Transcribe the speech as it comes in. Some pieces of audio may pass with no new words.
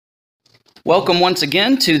Welcome once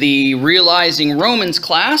again to the Realizing Romans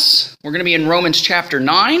class. We're going to be in Romans chapter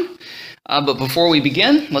 9, but before we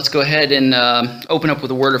begin, let's go ahead and open up with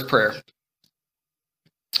a word of prayer.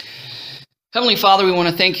 Heavenly Father, we want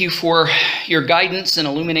to thank you for your guidance and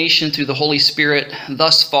illumination through the Holy Spirit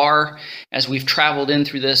thus far as we've traveled in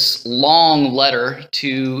through this long letter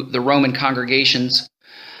to the Roman congregations.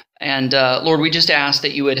 And Lord, we just ask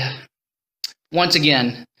that you would once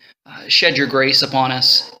again shed your grace upon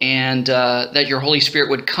us, and that your Holy Spirit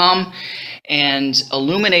would come and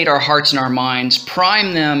illuminate our hearts and our minds,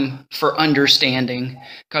 prime them for understanding,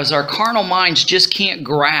 because our carnal minds just can't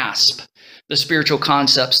grasp the spiritual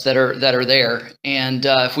concepts that are there. And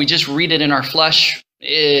if we just read it in our flesh,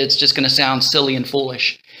 it's just going to sound silly and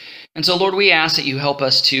foolish. And so, Lord, we ask that you help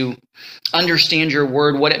us to understand your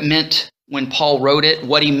word, what it meant when Paul wrote it,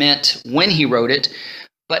 what he meant when he wrote it,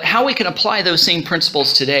 but how we can apply those same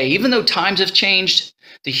principles today. Even though times have changed,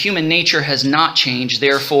 the human nature has not changed.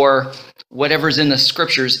 Therefore, whatever's in the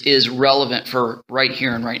scriptures is relevant for right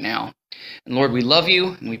here and right now. And Lord, we love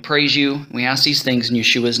you and we praise you. And we ask these things in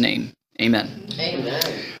Yeshua's name. Amen. Amen.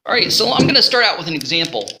 All right, so I'm going to start out with an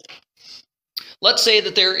example. Let's say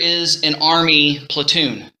that there is an army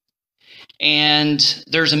platoon and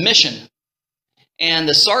there's a mission. And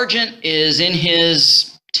the sergeant is in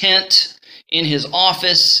his tent, in his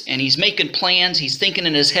office, and he's making plans. He's thinking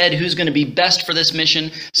in his head who's going to be best for this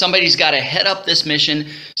mission. Somebody's got to head up this mission.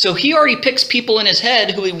 So he already picks people in his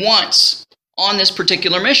head who he wants on this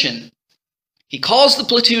particular mission. He calls the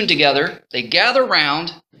platoon together. They gather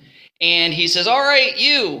around, and he says, all right,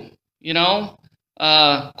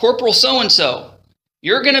 Corporal so-and-so,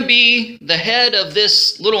 you're going to be the head of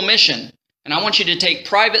this little mission. And I want you to take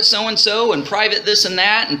private so-and-so and private this and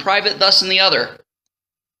that and private thus and the other.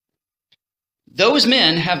 Those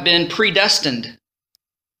men have been predestined.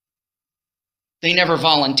 They never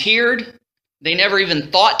volunteered. They never even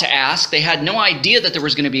thought to ask. They had no idea that there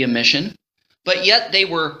was going to be a mission, but yet they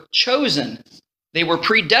were chosen. They were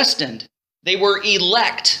predestined. They were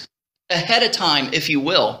elect ahead of time, if you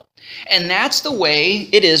will. And that's the way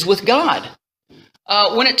it is with God.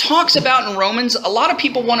 When it talks about in Romans, a lot of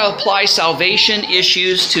people want to apply salvation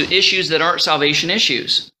issues to issues that aren't salvation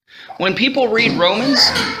issues. When people read Romans,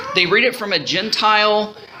 they read it from a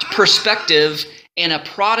Gentile perspective and a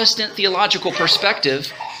Protestant theological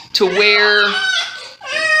perspective to where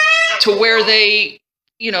they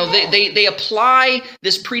apply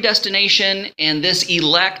this predestination and this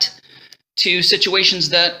elect to situations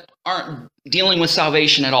that aren't dealing with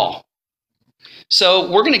salvation at all.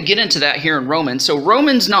 So we're going to get into that here in Romans. So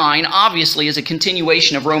Romans 9 obviously is a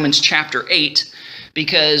continuation of Romans chapter 8.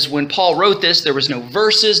 Because when Paul wrote this, there was no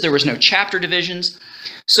verses, there was no chapter divisions.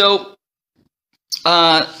 So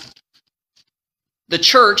the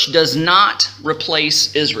church does not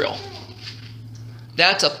replace Israel.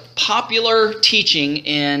 That's a popular teaching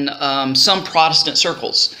in some Protestant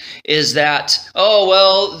circles, is that,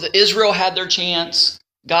 Israel had their chance.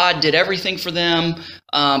 God did everything for them,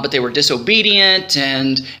 but they were disobedient,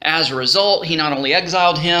 and as a result, he not only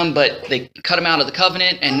exiled him, but they cut him out of the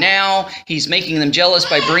covenant, and now he's making them jealous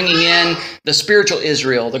by bringing in the spiritual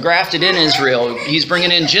Israel, the grafted in Israel. He's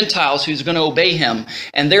bringing in Gentiles who's going to obey him,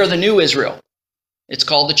 and they're the new Israel. It's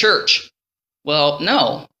called the church. Well,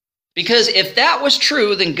 no, because if that was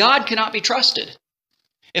true, then God cannot be trusted.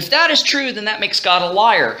 If that is true, then that makes God a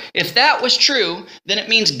liar. If that was true, then it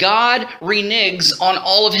means God reneges on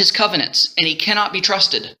all of his covenants, and he cannot be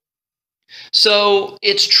trusted. So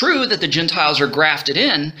it's true that the Gentiles are grafted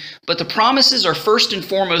in, but the promises are first and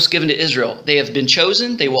foremost given to Israel. They have been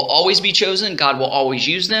chosen. They will always be chosen. God will always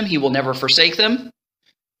use them. He will never forsake them,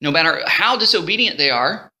 no matter how disobedient they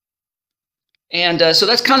are. And so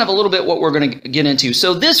that's kind of a little bit what we're going to get into.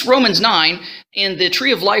 So this Romans 9, in the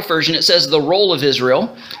Tree of Life version, it says the role of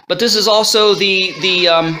Israel. But this is also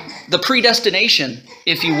the predestination,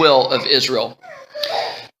 if you will, of Israel.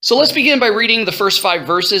 So let's begin by reading the first 5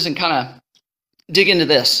 verses and kind of dig into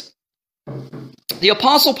this. The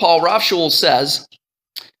Apostle Paul, Rav Shul, says,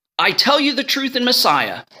 I tell you the truth in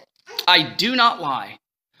Messiah. I do not lie.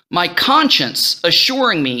 My conscience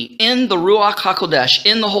assuring me in the Ruach HaKodesh,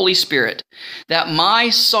 in the Holy Spirit, that my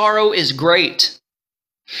sorrow is great,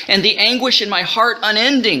 and the anguish in my heart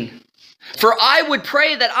unending. For I would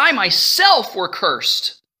pray that I myself were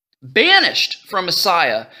cursed, banished from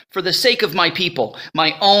Messiah for the sake of my people,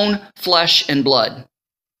 my own flesh and blood.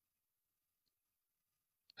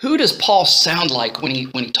 Who does Paul sound like when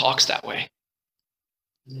he talks that way?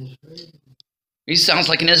 He sounds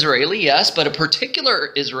like an Israeli, yes, but a particular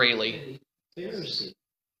Israeli. Pharisee.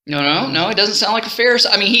 No, it doesn't sound like a Pharisee.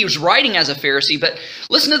 I mean, he was writing as a Pharisee, but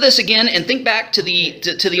listen to this again and think back to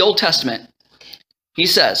the Old Testament. He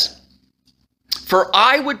says, "For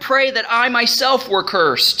I would pray that I myself were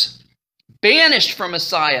cursed, banished from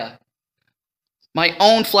Messiah, my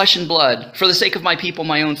own flesh and blood, for the sake of my people,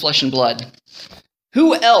 my own flesh and blood."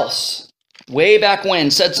 Who else, way back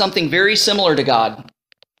when, said something very similar to God?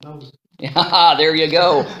 Moses. Yeah, there you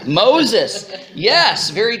go. Moses. Yes,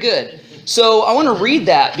 very good. So I want to read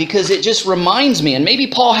that because it just reminds me, and maybe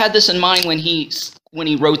Paul had this in mind when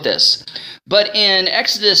he wrote this. But in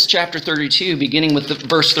Exodus chapter 32, beginning with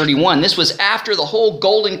verse 31, this was after the whole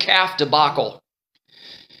golden calf debacle.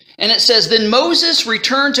 And it says, "Then Moses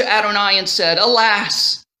returned to Adonai and said,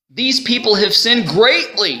 'Alas, these people have sinned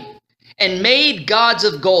greatly and made gods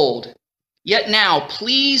of gold. Yet now,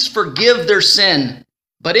 please forgive their sin.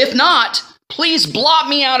 But if not, please blot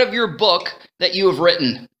me out of your book that you have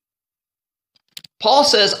written.'" Paul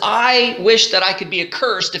says, I wish that I could be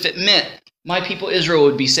accursed if it meant my people Israel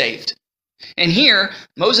would be saved. And here,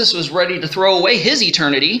 Moses was ready to throw away his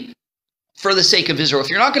eternity for the sake of Israel. If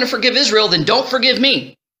you're not going to forgive Israel, then don't forgive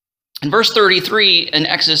me. And verse 33 in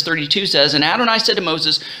Exodus 32 says, "And Adonai said to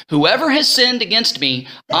Moses, 'Whoever has sinned against me,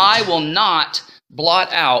 I will not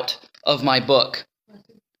blot out of my book.'"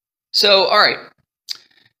 So, all right.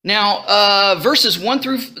 Now, verses 1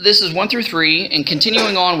 through 3, and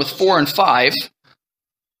continuing on with 4 and 5,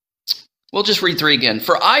 we'll just read 3 again.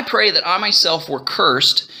 "For I pray that I myself were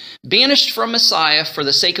cursed, banished from Messiah for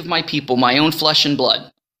the sake of my people, my own flesh and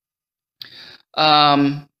blood,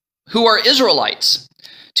 who are Israelites.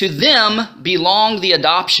 To them belong the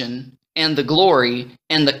adoption and the glory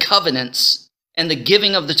and the covenants and the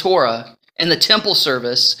giving of the Torah and the temple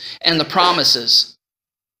service and the promises."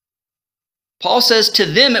 Paul says to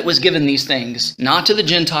them it was given these things, not to the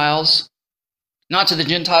Gentiles, not to the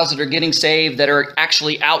Gentiles that are getting saved, that are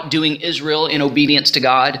actually outdoing Israel in obedience to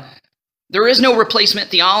God. There is no replacement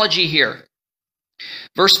theology here.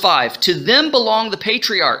 Verse 5, "To them belong the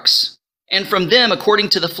patriarchs, and from them, according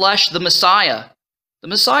to the flesh, the Messiah." The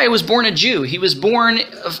Messiah was born a Jew. He was born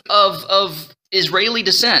of Israeli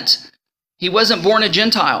descent. He wasn't born a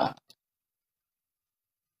Gentile.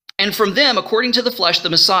 "And from them, according to the flesh, the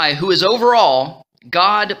Messiah, who is over all,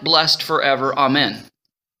 God blessed forever. Amen."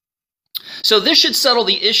 So this should settle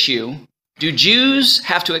the issue. Do Jews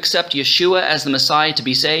have to accept Yeshua as the Messiah to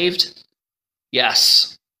be saved?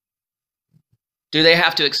 Yes. Do they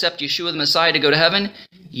have to accept Yeshua the Messiah to go to heaven?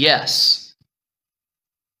 Yes.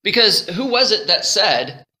 Because who was it that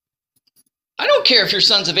said, "I don't care if you're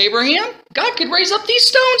sons of Abraham. God could raise up these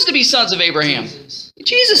stones to be sons of Abraham."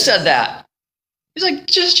 Jesus said that. He's like,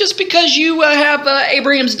 just because you have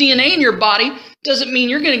Abraham's DNA in your body doesn't mean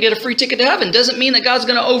you're going to get a free ticket to heaven. Doesn't mean that God's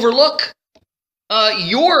going to overlook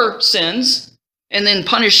your sins and then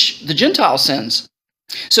punish the Gentile sins.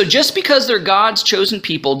 So just because they're God's chosen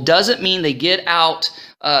people doesn't mean they get out.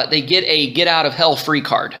 They get a get out of hell free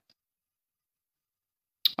card.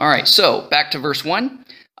 All right, so back to verse 1.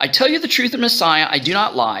 "I tell you the truth of Messiah, I do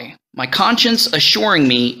not lie, my conscience assuring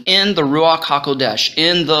me in the Ruach HaKodesh,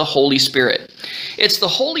 in the Holy Spirit." It's the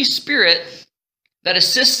Holy Spirit that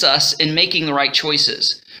assists us in making the right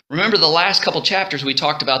choices. Remember the last couple chapters we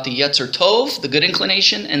talked about the Yetzer Tov, the good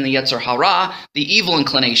inclination, and the Yetzer Hara, the evil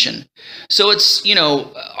inclination. So it's, we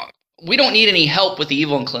don't need any help with the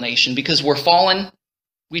evil inclination because we're fallen.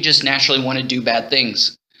 We just naturally want to do bad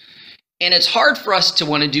things. And it's hard for us to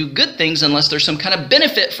want to do good things unless there's some kind of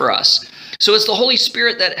benefit for us. So it's the Holy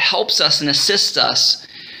Spirit that helps us and assists the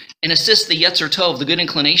Yetzer Tov, the good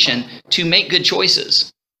inclination, to make good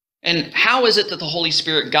choices. And how is it that the Holy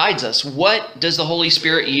Spirit guides us? What does the Holy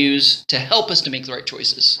Spirit use to help us to make the right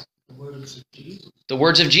choices? The words of Jesus. The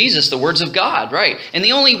words of Jesus, the words of God, right. And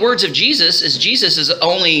the only words of Jesus is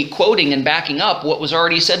only quoting and backing up what was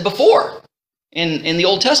already said before in the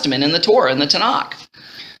Old Testament, in the Torah, in the Tanakh.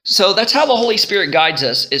 So that's how the Holy Spirit guides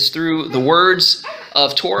us, is through the words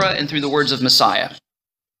of Torah and through the words of Messiah.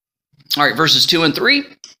 All right, verses 2 and 3.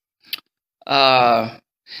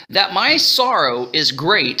 "That my sorrow is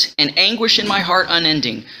great and anguish in my heart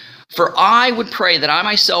unending. For I would pray that I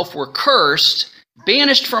myself were cursed,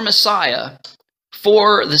 banished from Messiah,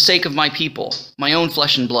 for the sake of my people, my own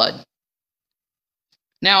flesh and blood."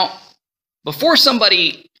 Now, before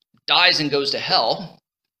somebody dies and goes to hell,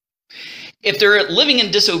 if they're living in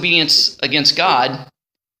disobedience against God,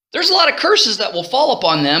 there's a lot of curses that will fall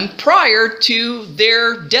upon them prior to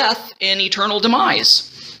their death and eternal demise.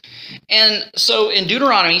 And so in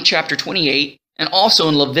Deuteronomy chapter 28 and also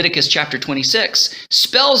in Leviticus chapter 26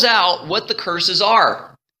 spells out what the curses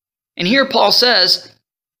are. And here Paul says,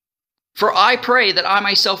 "For I pray that I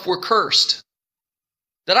myself were cursed."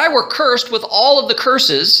 That I were cursed with all of the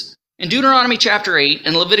curses in Deuteronomy chapter 8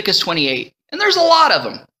 and Leviticus 28. And there's a lot of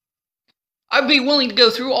them. I'd be willing to go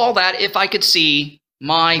through all that if I could see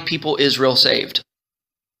my people Israel saved.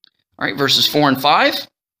 All right, verses 4 and 5.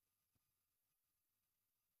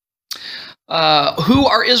 Who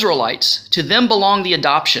are Israelites? To them belong the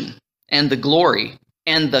adoption and the glory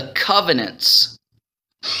and the covenants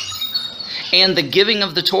and the giving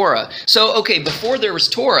of the Torah. So, okay, before there was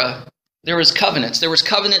Torah, there was covenants. There was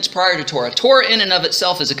covenants prior to Torah. Torah in and of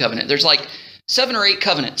itself is a covenant. There's like 7 or 8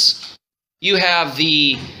 covenants. You have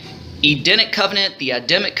the Edenic covenant, the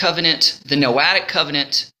Adamic covenant, the Noahic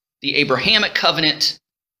covenant, the Abrahamic covenant,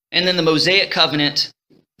 and then the Mosaic covenant,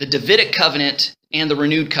 the Davidic covenant, and the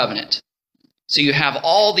renewed covenant. So you have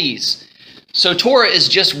all these. So Torah is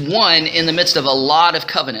just one in the midst of a lot of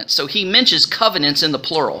covenants. So he mentions covenants in the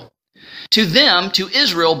plural. To them, to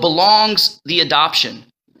Israel, belongs the adoption.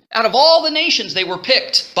 Out of all the nations, they were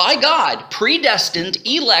picked by God, predestined,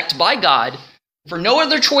 elect by God, for no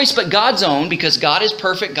other choice but God's own, because God is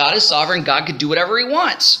perfect, God is sovereign, God could do whatever he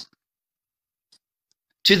wants.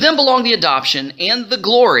 To them belong the adoption and the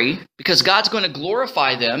glory, because God's going to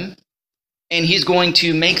glorify them, and he's going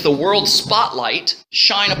to make the world's spotlight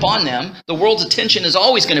shine upon them. The world's attention is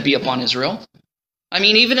always going to be upon Israel. I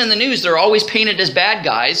mean, even in the news, they're always painted as bad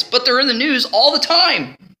guys, but they're in the news all the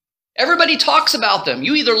time. Everybody talks about them.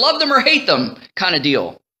 You either love them or hate them, kind of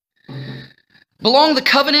deal. Belong the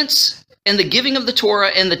covenants and the giving of the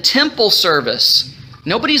Torah and the temple service.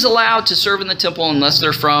 Nobody's allowed to serve in the temple unless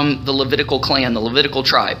they're from the Levitical clan, the Levitical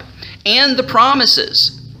tribe. And the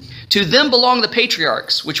promises. To them belong the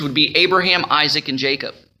patriarchs, which would be Abraham, Isaac, and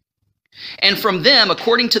Jacob. And from them,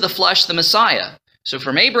 according to the flesh, the Messiah. So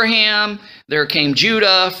from Abraham, there came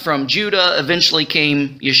Judah. From Judah, eventually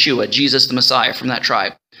came Yeshua, Jesus the Messiah, from that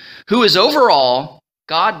tribe. Who is over all,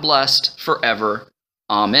 God blessed forever.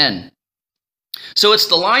 Amen. So it's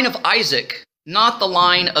the line of Isaac, not the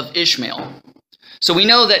line of Ishmael. So we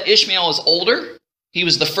know that Ishmael is older. He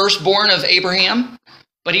was the firstborn of Abraham,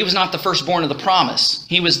 but he was not the firstborn of the promise.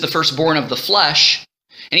 He was the firstborn of the flesh.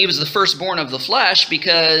 And he was the firstborn of the flesh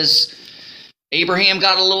because Abraham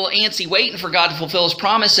got a little antsy waiting for God to fulfill his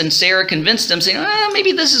promise, and Sarah convinced him, saying,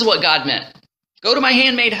 maybe this is what God meant. Go to my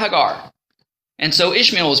handmaid Hagar. And so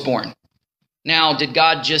Ishmael was born. Now, did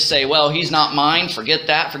God just say, well, he's not mine, forget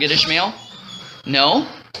that, forget Ishmael? No.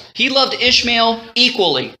 He loved Ishmael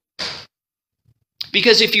equally.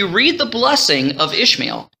 Because if you read the blessing of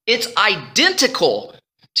Ishmael, it's identical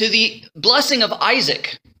to the blessing of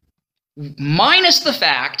Isaac, minus the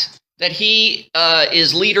fact that he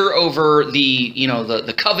is leader over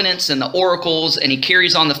the covenants and the oracles, and he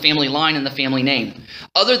carries on the family line and the family name.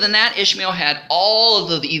 Other than that, Ishmael had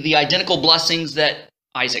all of the identical blessings that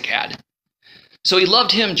Isaac had. So he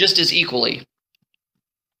loved him just as equally.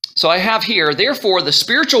 So I have here, therefore, the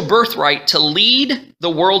spiritual birthright to lead the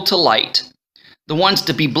world to light, the ones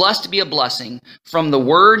to be blessed to be a blessing, from the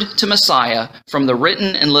word to Messiah, from the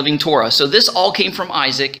written and living Torah. So this all came from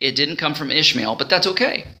Isaac. It didn't come from Ishmael, but that's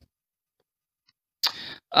okay.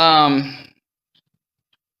 Now,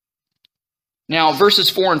 verses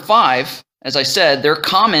 4 and 5, as I said, they're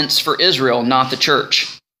comments for Israel, not the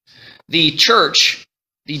church. The church,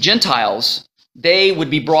 the Gentiles, they would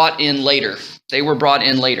be brought in later. They were brought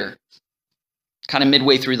in later, kind of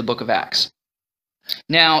midway through the book of Acts.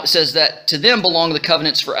 Now, it says that to them belong the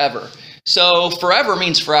covenants forever. So, forever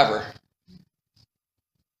means forever.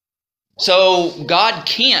 So, God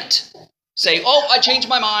can't say, oh, I changed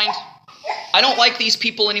my mind. I don't like these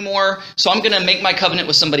people anymore, so I'm going to make my covenant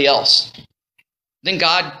with somebody else. Then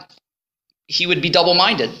God, he would be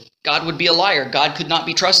double-minded. God would be a liar. God could not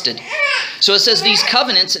be trusted. So it says these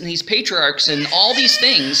covenants and these patriarchs and all these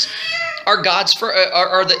things are God's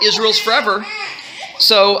are the Israel's forever.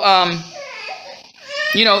 So,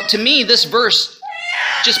 to me, this verse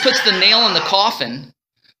just puts the nail in the coffin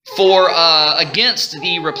for against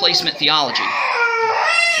the replacement theology.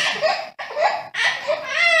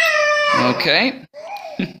 Okay.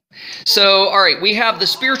 So, all right, we have the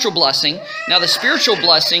spiritual blessing. Now, the spiritual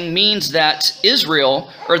blessing means that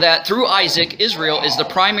Israel, or that through Isaac, Israel is the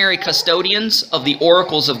primary custodians of the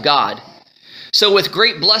oracles of God. So with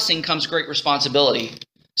great blessing comes great responsibility.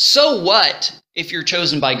 So what if you're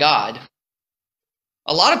chosen by God?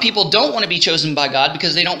 A lot of people don't want to be chosen by God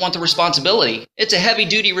because they don't want the responsibility. It's a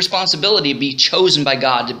heavy-duty responsibility to be chosen by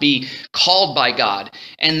God, to be called by God.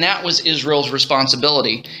 And that was Israel's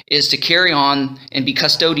responsibility, is to carry on and be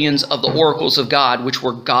custodians of the oracles of God, which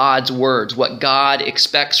were God's words, what God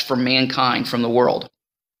expects from mankind, from the world.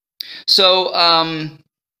 So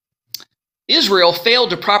Israel failed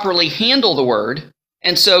to properly handle the word,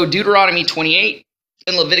 and so Deuteronomy 28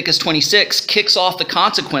 and Leviticus 26 kicks off the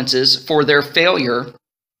consequences for their failure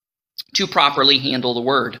to properly handle the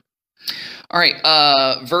word. All right,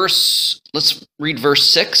 let's read verse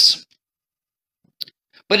 6.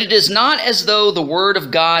 But it is not as though the word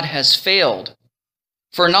of God has failed,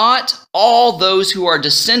 for not all those who are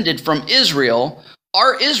descended from Israel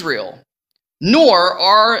are Israel, nor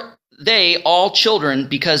are they all children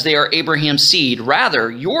because they are Abraham's seed. Rather,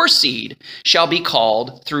 your seed shall be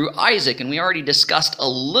called through Isaac. And we already discussed a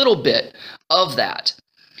little bit of that.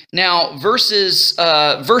 Now, verse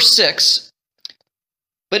 6,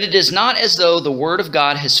 but it is not as though the word of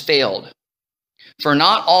God has failed, for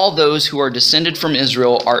not all those who are descended from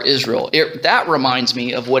Israel are Israel. That reminds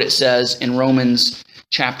me of what it says in Romans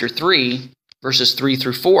chapter 3, verses 3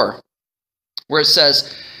 through 4, where it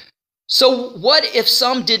says, so what if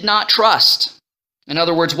some did not trust? In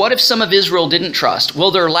other words, what if some of Israel didn't trust?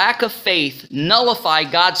 Will their lack of faith nullify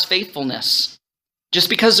God's faithfulness? Just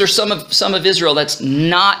because there's some of Israel that's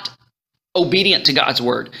not obedient to God's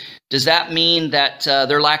word, does that mean that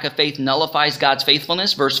their lack of faith nullifies God's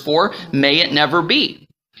faithfulness? Verse 4, may it never be.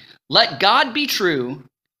 Let God be true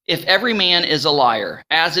if every man is a liar,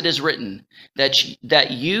 as it is written,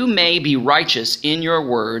 that you may be righteous in your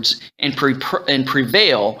words and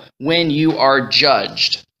prevail when you are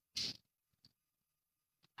judged.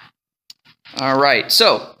 All right,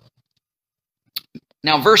 so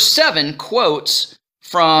now verse 7 quotes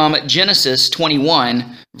from Genesis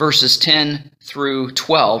 21, verses 10 through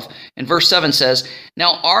 12. And verse 7 says,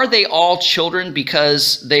 now are they all children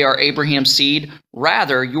because they are Abraham's seed?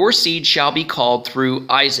 Rather, your seed shall be called through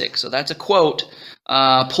Isaac. So that's a quote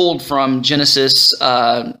pulled from Genesis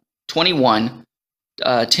 21,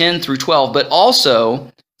 10 through 12, but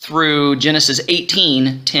also through Genesis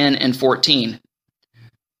 18, 10 and 14.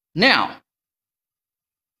 Now,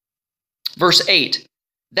 verse 8.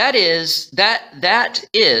 That is,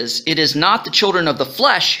 it is not the children of the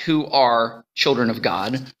flesh who are children of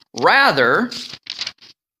God, rather,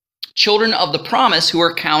 children of the promise who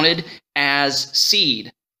are counted as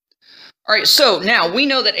seed. All right, so now we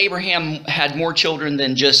know that Abraham had more children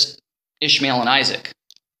than just Ishmael and Isaac.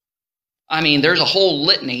 I mean, there's a whole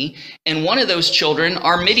litany, and one of those children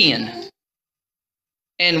are Midian.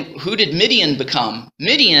 And who did Midian become?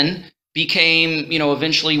 Midian became,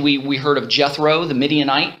 eventually we heard of Jethro, the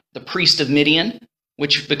Midianite, the priest of Midian,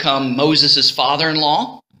 which become Moses'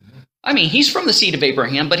 father-in-law. I mean, he's from the seed of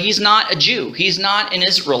Abraham, but he's not a Jew. He's not an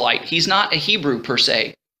Israelite. He's not a Hebrew per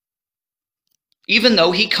se, even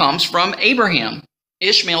though he comes from Abraham.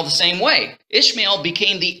 Ishmael the same way. Ishmael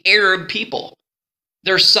became the Arab people.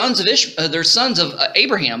 They're sons of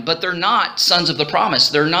Abraham, but they're not sons of the promise.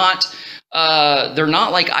 They're not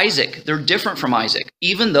like Isaac. They're different from Isaac,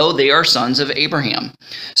 even though they are sons of Abraham.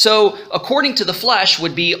 So according to the flesh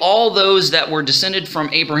would be all those that were descended from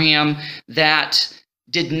Abraham that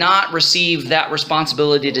did not receive that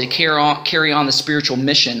responsibility to carry on the spiritual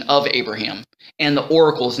mission of Abraham and the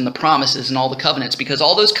oracles and the promises and all the covenants, because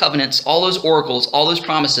all those covenants, all those oracles, all those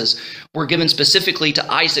promises were given specifically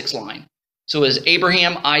to Isaac's line. So it was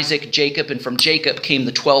Abraham, Isaac, Jacob, and from Jacob came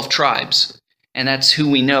the 12 tribes. And that's who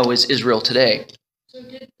we know as Israel today. So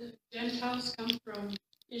did the Gentiles come from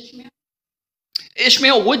Ishmael?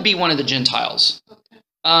 Ishmael would be one of the Gentiles.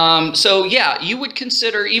 Okay. So yeah, you would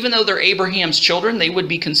consider, even though they're Abraham's children, they would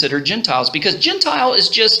be considered Gentiles, because Gentile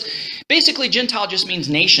just means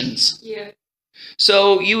nations. Yeah.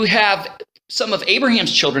 So you have some of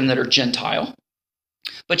Abraham's children that are Gentile,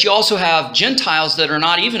 but you also have Gentiles that are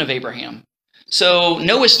not even of Abraham. So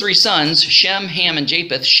Noah's three sons, Shem, Ham, and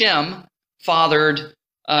Japheth. Shem fathered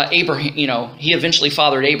Abraham, he eventually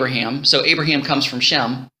fathered Abraham. So Abraham comes from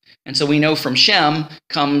Shem. And so we know from Shem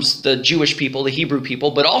comes the Jewish people, the Hebrew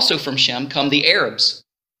people, but also from Shem come the Arabs.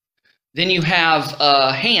 Then you have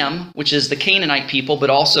Ham, which is the Canaanite people, but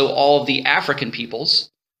also all of the African peoples.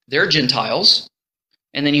 They're Gentiles.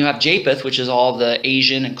 And then you have Japheth, which is all the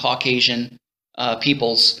Asian and Caucasian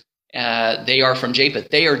peoples. They are from Japheth.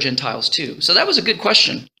 They are Gentiles too. So that was a good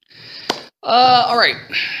question. All right.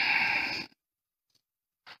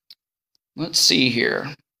 Let's see here.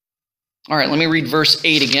 All right, let me read verse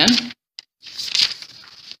 8 again.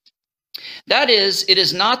 That is, it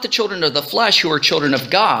is not the children of the flesh who are children of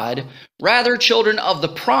God, rather children of the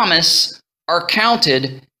promise are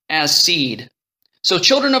counted as seed. So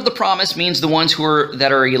children of the promise means the ones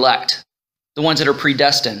that are elect, the ones that are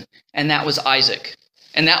predestined, and that was Isaac.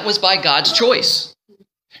 And that was by God's choice.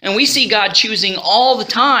 And we see God choosing all the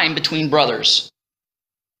time between brothers.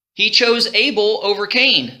 He chose Abel over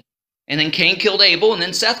Cain. And then Cain killed Abel, and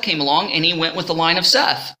then Seth came along, and he went with the line of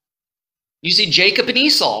Seth. You see Jacob and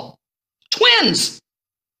Esau, twins,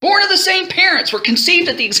 born of the same parents, were conceived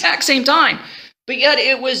at the exact same time. But yet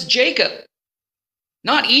it was Jacob,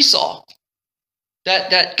 not Esau.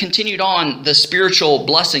 that continued on the spiritual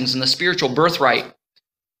blessings and the spiritual birthright.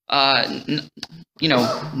 Not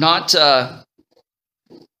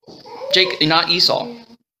Jacob, not Esau.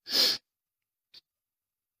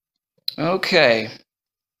 Okay.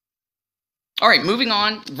 All right, moving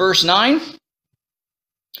on, verse 9.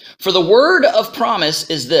 For the word of promise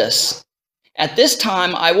is this: at this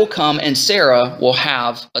time I will come, and Sarah will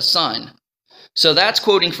have a son. So that's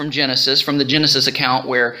quoting from Genesis, from the Genesis account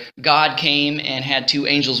where God came and had two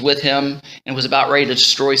angels with him and was about ready to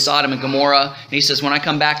destroy Sodom and Gomorrah. And he says, when I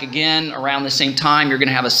come back again around the same time, you're going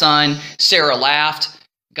to have a son. Sarah laughed.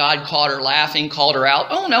 God caught her laughing, called her out.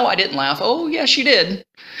 Oh, no, I didn't laugh. Oh, yes, you did.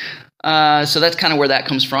 So that's kind of where that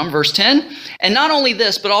comes from. Verse 10, and not only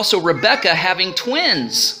this, but also Rebekah having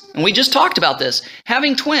twins. And we just talked about this.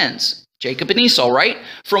 Having twins, Jacob and Esau, right?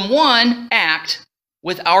 From one act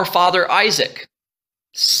with our father Isaac.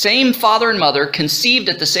 Same father and mother, conceived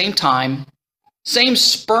at the same time, same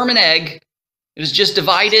sperm and egg. It was just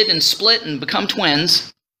divided and split and become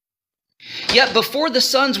twins. Yet before the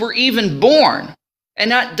sons were even born, and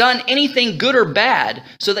not done anything good or bad,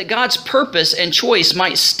 so that God's purpose and choice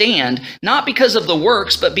might stand, not because of the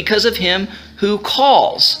works, but because of him who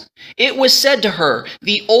calls. It was said to her,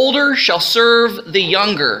 the older shall serve the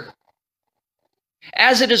younger.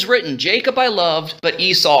 As it is written, Jacob I loved, but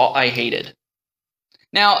Esau I hated.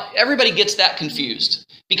 Now, everybody gets that confused,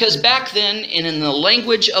 because back then, and in the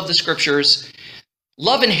language of the scriptures,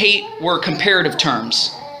 love and hate were comparative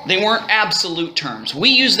terms. They weren't absolute terms. We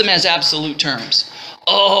use them as absolute terms.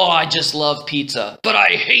 Oh, I just love pizza, but I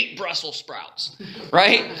hate Brussels sprouts,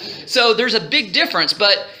 right? So there's a big difference,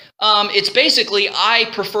 but it's basically I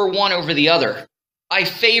prefer one over the other. I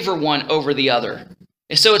favor one over the other.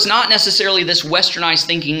 So it's not necessarily this westernized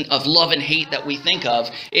thinking of love and hate that we think of.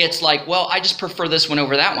 It's like, well, I just prefer this one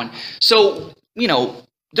over that one. So,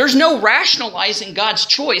 there's no rationalizing God's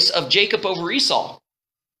choice of Jacob over Esau.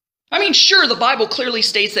 I mean, sure, the Bible clearly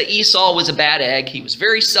states that Esau was a bad egg. He was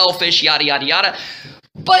very selfish, yada, yada, yada.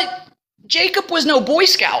 But Jacob was no Boy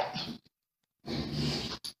Scout.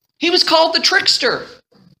 He was called the trickster.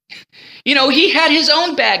 He had his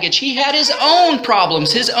own baggage. He had his own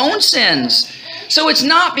problems, his own sins. So it's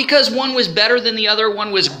not because one was better than the other,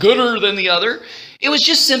 one was gooder than the other. It was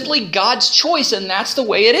just simply God's choice, and that's the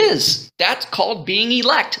way it is. That's called being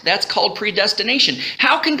elect. That's called predestination.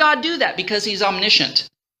 How can God do that? Because he's omniscient.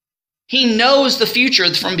 He knows the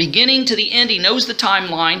future from beginning to the end. He knows the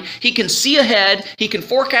timeline. He can see ahead. He can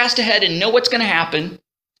forecast ahead and know what's going to happen.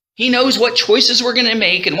 He knows what choices we're going to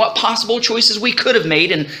make and what possible choices we could have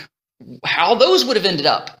made and how those would have ended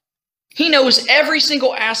up. He knows every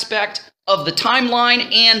single aspect of the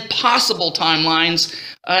timeline and possible timelines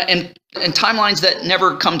and timelines that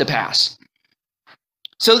never come to pass.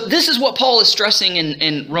 So this is what Paul is stressing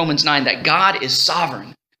in Romans 9, that God is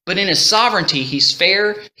sovereign. But in his sovereignty, he's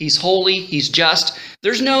fair, he's holy, he's just.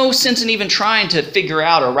 There's no sense in even trying to figure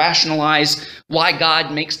out or rationalize why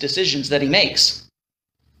God makes decisions that he makes.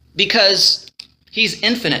 Because he's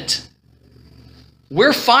infinite.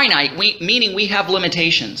 We're finite, meaning we have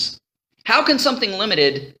limitations. How can something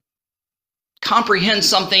limited comprehend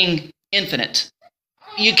something infinite?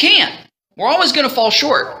 You can't. We're always going to fall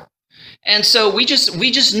short. And so we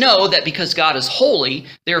just know that because God is holy,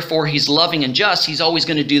 therefore he's loving and just, he's always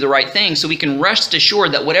going to do the right thing. So we can rest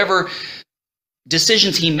assured that whatever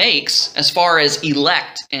decisions he makes as far as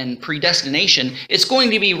elect and predestination, it's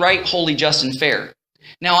going to be right, holy, just, and fair.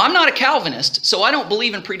 Now, I'm not a Calvinist, so I don't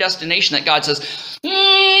believe in predestination that God says,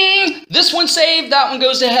 this one's saved, that one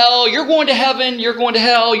goes to hell, you're going to heaven, you're going to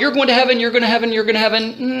hell, you're going to heaven, you're going to heaven, you're going to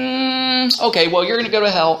heaven. Okay, well, you're going to go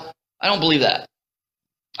to hell. I don't believe that.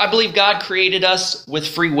 I believe God created us with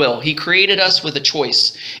free will. He created us with a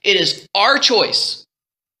choice. It is our choice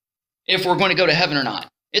if we're going to go to heaven or not.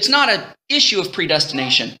 It's not an issue of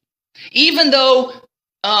predestination. Even though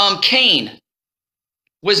Cain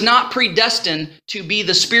was not predestined to be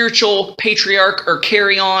the spiritual patriarch or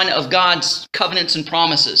carry on of God's covenants and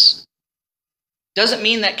promises, doesn't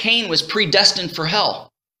mean that Cain was predestined for hell.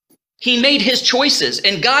 He made his choices,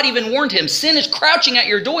 and God even warned him, sin is crouching at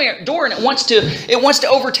your door and it wants to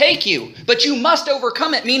overtake you, but you must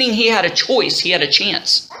overcome it, meaning he had a choice, he had a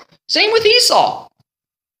chance. Same with Esau.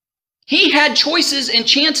 He had choices and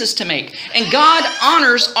chances to make, and God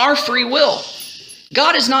honors our free will.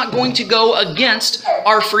 God is not going to go against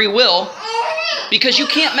our free will because you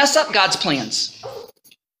can't mess up God's plans.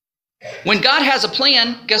 When God has a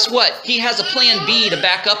plan, guess what? He has a plan B to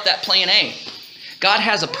back up that plan A. God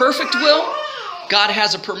has a perfect will. God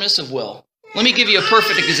has a permissive will. Let me give you a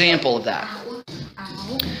perfect example of that.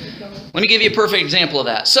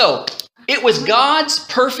 So, it was God's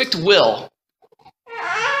perfect will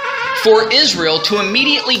for Israel to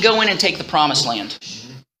immediately go in and take the promised land.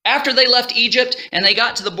 After they left Egypt and they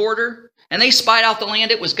got to the border and they spied out the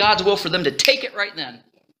land, it was God's will for them to take it right then.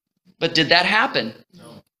 But did that happen?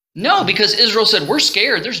 No, because Israel said, we're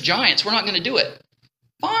scared. There's giants. We're not going to do it.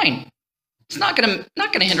 Fine. It's not going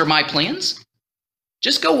to hinder my plans.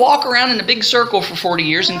 Just go walk around in a big circle for 40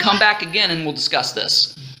 years and come back again and we'll discuss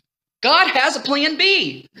this. God has a plan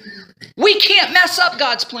B. We can't mess up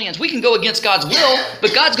God's plans. We can go against God's will,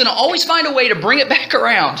 but God's going to always find a way to bring it back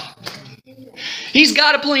around. He's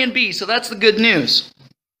got a plan B, so that's the good news.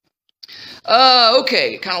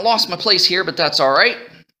 Okay, kind of lost my place here, but that's all right.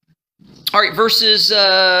 All right, verses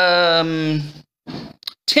 10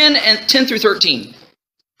 through 13.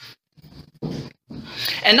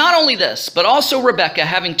 And not only this, but also Rebekah,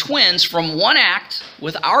 having twins from one act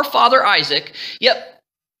with our father Isaac. Yep.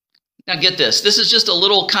 Now get this. This is just a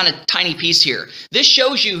little kind of tiny piece here. This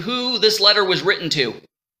shows you who this letter was written to.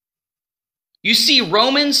 You see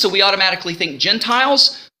Romans, so we automatically think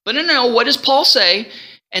Gentiles. But no, what does Paul say?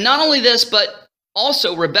 And not only this, but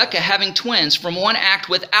also Rebekah having twins from one act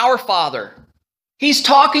with our father. He's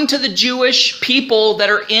talking to the Jewish people that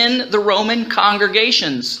are in the Roman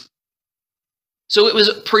congregations. So it was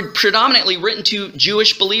predominantly written to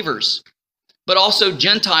Jewish believers, but also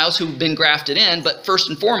Gentiles who've been grafted in. But first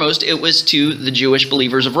and foremost, it was to the Jewish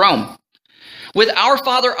believers of Rome. With our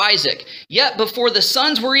father Isaac, yet before the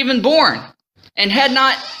sons were even born, and had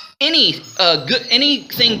not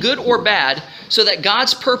anything good or bad, so that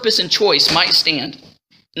God's purpose and choice might stand,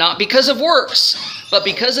 not because of works, but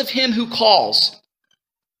because of him who calls.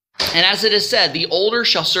 And as it is said, the older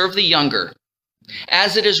shall serve the younger.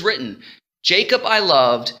 As it is written, Jacob I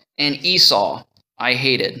loved, and Esau I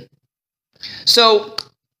hated. So,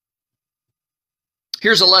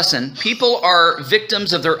 here's a lesson. People are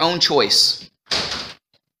victims of their own choice.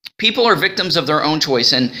 People are victims of their own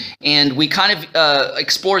choice. And we kind of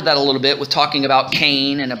explored that a little bit with talking about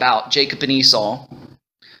Cain and about Jacob and Esau.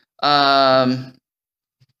 All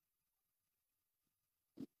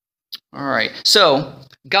right. So,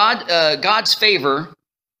 God's favor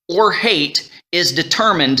or hate is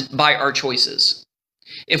determined by our choices.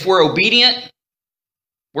 If we're obedient,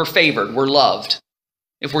 we're favored, we're loved.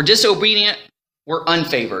 If we're disobedient, we're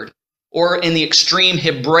unfavored. Or in the extreme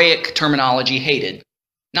Hebraic terminology, hated.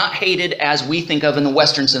 Not hated as we think of in the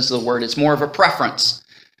Western sense of the word. It's more of a preference.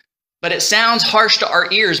 But it sounds harsh to our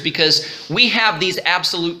ears because we have these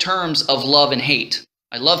absolute terms of love and hate.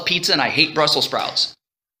 I love pizza and I hate Brussels sprouts.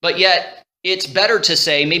 But yet, it's better to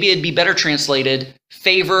say, maybe it'd be better translated,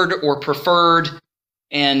 favored or preferred,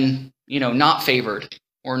 and, not favored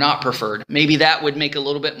or not preferred. Maybe that would make a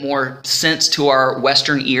little bit more sense to our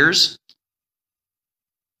Western ears.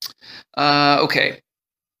 Okay.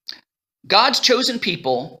 God's chosen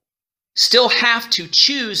people still have to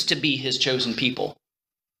choose to be his chosen people.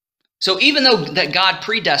 So even though that God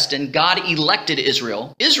predestined, God elected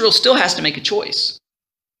Israel, Israel still has to make a choice.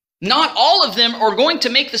 Not all of them are going to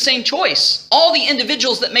make the same choice. All the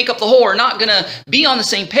individuals that make up the whole are not going to be on the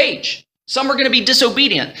same page. Some are going to be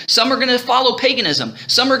disobedient. Some are going to follow paganism.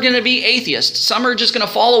 Some are going to be atheists. Some are just going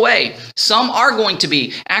to fall away. Some are going to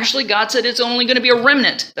be. Actually, God said it's only going to be a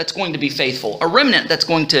remnant that's going to be faithful. A remnant that's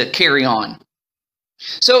going to carry on.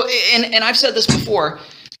 So, and I've said this before,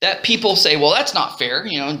 that people say, well, that's not fair.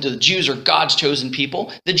 The Jews are God's chosen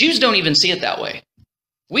people. The Jews don't even see it that way.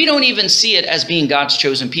 We don't even see it as being God's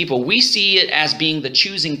chosen people. We see it as being the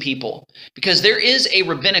choosing people. Because there is a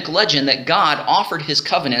rabbinic legend that God offered his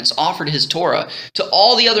covenants, offered his Torah to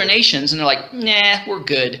all the other nations. And they're like, nah, we're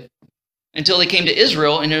good. Until they came to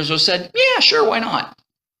Israel and Israel said, yeah, sure, why not?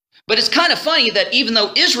 But it's kind of funny that even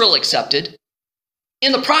though Israel accepted,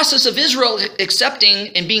 in the process of Israel accepting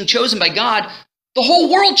and being chosen by God, the whole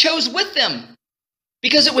world chose with them.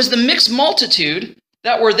 Because it was the mixed multitude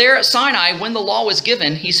that were there at Sinai when the law was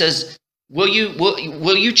given. He says, will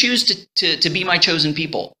you choose to be my chosen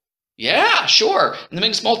people? Yeah, sure. And the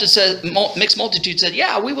mixed multitude said,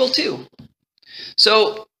 yeah, we will too.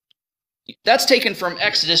 So that's taken from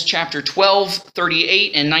Exodus chapter 12,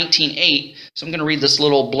 38 and 19:8. So I'm going to read this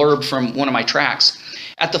little blurb from one of my tracts.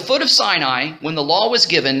 At the foot of Sinai, when the law was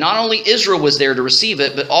given, not only Israel was there to receive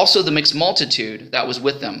it, but also the mixed multitude that was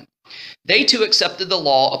with them. They too accepted the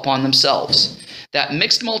law upon themselves. That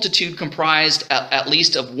mixed multitude comprised at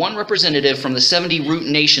least of one representative from the 70 root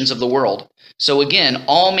nations of the world. So again,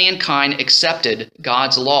 all mankind accepted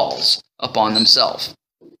God's laws upon themselves.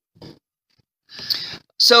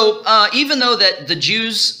 So even though that the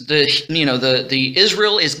Jews, the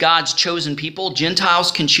Israel is God's chosen people,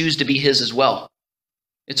 Gentiles can choose to be his as well.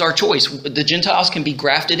 It's our choice. The Gentiles can be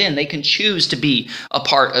grafted in. They can choose to be a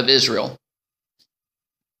part of Israel.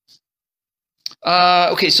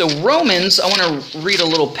 Okay, so Romans, I want to read a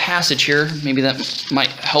little passage here. Maybe that might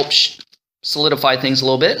help solidify things a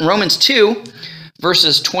little bit. In Romans 2,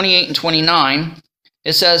 verses 28 and 29,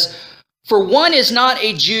 it says, "For one is not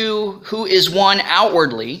a Jew who is one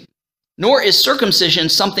outwardly, nor is circumcision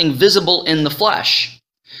something visible in the flesh."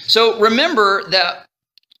 So remember that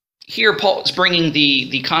here Paul is bringing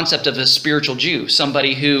the concept of a spiritual Jew,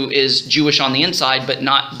 somebody who is Jewish on the inside but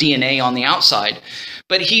not DNA on the outside.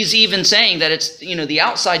 But he's even saying that it's, the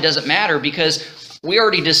outside doesn't matter, because we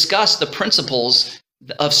already discussed the principles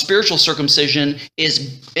of spiritual circumcision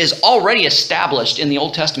is already established in the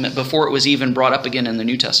Old Testament before it was even brought up again in the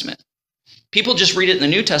New Testament. People just read it in the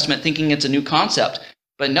New Testament thinking it's a new concept.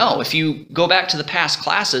 But no, if you go back to the past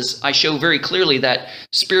classes, I show very clearly that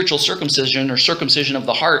spiritual circumcision, or circumcision of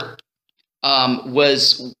the heart,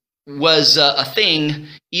 was a thing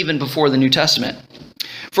even before the New Testament.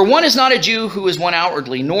 "For one is not a Jew who is one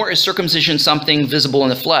outwardly, nor is circumcision something visible in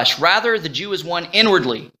the flesh. Rather, the Jew is one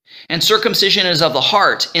inwardly, and circumcision is of the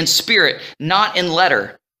heart, in spirit, not in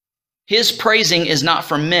letter. His praising is not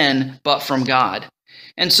from men, but from God."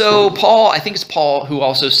 And so Paul, I think it's Paul who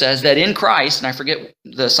also says that in Christ, and I forget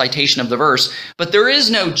the citation of the verse, but there is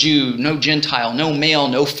no Jew, no Gentile, no male,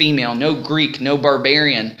 no female, no Greek, no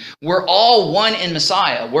barbarian. We're all one in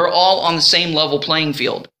Messiah. We're all on the same level playing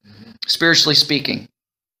field, spiritually speaking.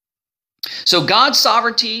 So God's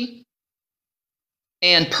sovereignty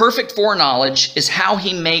and perfect foreknowledge is how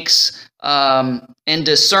he makes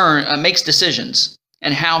makes decisions,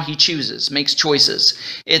 and how he chooses, makes choices.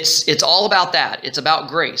 It's all about that. It's about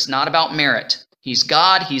grace, not about merit. He's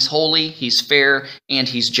God, he's holy, he's fair, and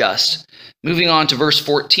he's just. Moving on to verse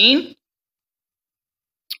 14.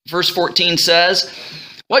 Verse 14 says,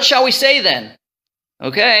 "What shall we say then?"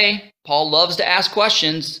 Okay, Paul loves to ask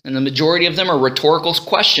questions, and the majority of them are rhetorical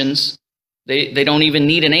questions. They don't even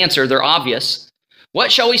need an answer, they're obvious.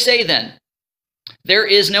 "What shall we say then? There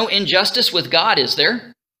is no injustice with God, is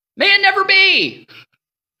there? May it never be.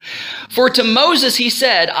 For to Moses he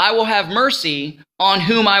said, I will have mercy on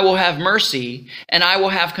whom I will have mercy, and I will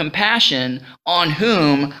have compassion on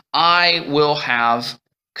whom I will have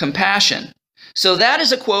compassion." So that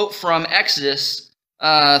is a quote from Exodus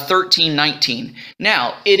 13:19.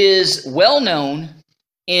 Now, it is well known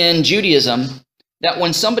in Judaism that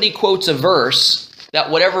when somebody quotes a verse,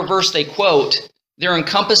 that whatever verse they quote, they're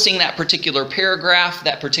encompassing that particular paragraph,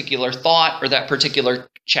 that particular thought, or that particular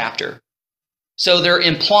chapter. So they're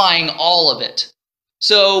implying all of it.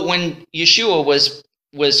 So when Yeshua was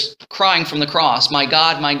crying from the cross, my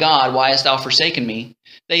God, why hast thou forsaken me?"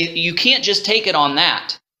 You can't just take it on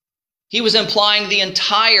that. He was implying the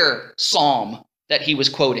entire psalm that he was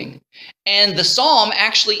quoting. And the psalm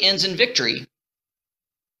actually ends in victory.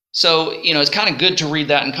 So, it's kind of good to read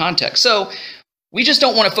that in context. So we just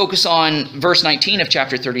don't want to focus on verse 19 of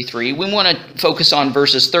chapter 33. We want to focus on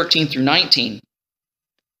verses 13 through 19.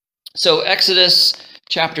 So Exodus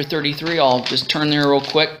chapter 33, I'll just turn there real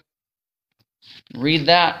quick. Read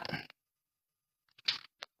that.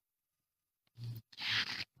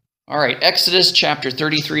 All right, Exodus chapter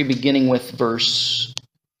 33, beginning with verse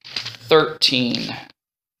 13.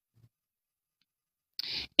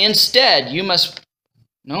 "Instead, you must..."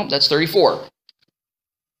 No, that's 34.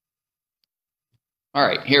 All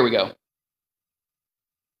right, here we go.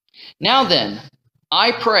 "Now then,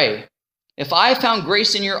 I pray, if I have found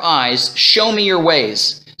grace in your eyes, show me your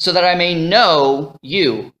ways, so that I may know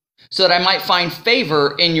you, so that I might find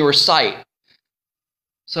favor in your sight."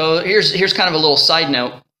 So here's kind of a little side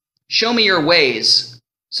note. Show me your ways,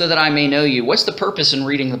 so that I may know you. What's the purpose in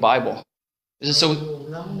reading the Bible? Is it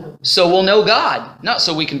so we'll know God, not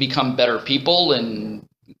so we can become better people and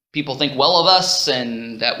people think well of us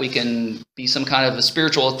and that we can be some kind of a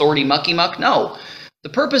spiritual authority mucky muck? No. The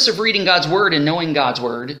purpose of reading God's word and knowing God's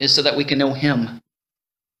word is so that we can know him.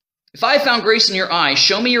 "If I have found grace in your eyes,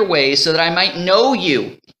 show me your ways, so that I might know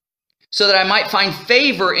you, so that I might find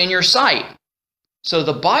favor in your sight." So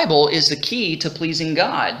the Bible is the key to pleasing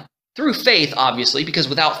God. Through faith, obviously, because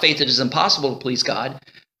without faith it is impossible to please God.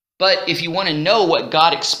 But if you want to know what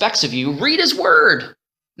God expects of you, read his word.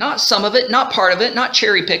 Not some of it, not part of it, not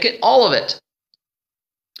cherry pick it, all of it.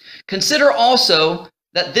 "Consider also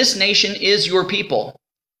that this nation is your people.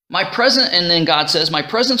 And then God says, my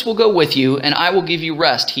presence will go with you, and I will give you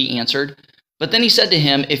rest," he answered. But then he said to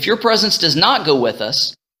him, "If your presence does not go with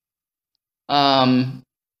us,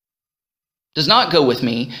 does not go with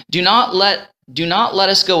me, do not let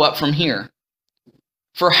us go up from here.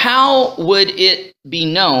 For how would it be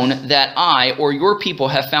known that I or your people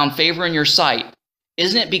have found favor in your sight?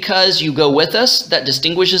 Isn't it because you go with us that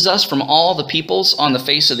distinguishes us from all the peoples on the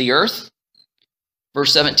face of the earth?"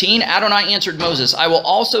 Verse 17, Adonai answered Moses, I will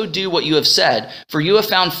also do what you have said, for you have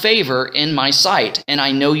found favor in my sight, and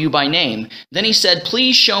I know you by name. Then he said,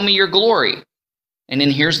 please show me your glory. And then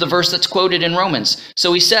here's the verse that's quoted in Romans.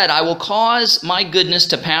 So he said, I will cause my goodness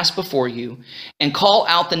to pass before you, and call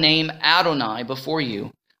out the name Adonai before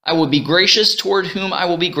you. I will be gracious toward whom I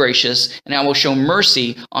will be gracious, and I will show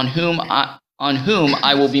mercy on whom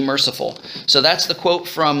I will be merciful. So that's the quote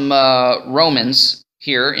from Romans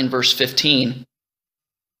here in verse 15.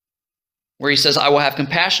 Where he says, I will have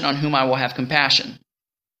compassion on whom I will have compassion.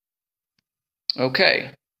 Okay.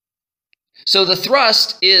 So the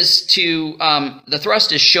thrust is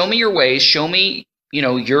show me your ways, show me,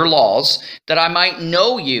 your laws, that I might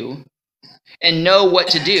know you and know what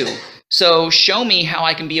to do. So show me how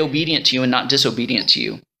I can be obedient to you and not disobedient to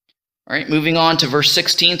you. All right, moving on to verse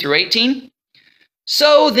 16 through 18.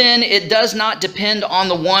 So then it does not depend on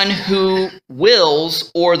the one who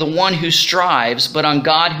wills or the one who strives, but on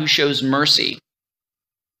God who shows mercy.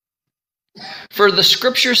 For the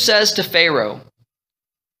scripture says to Pharaoh,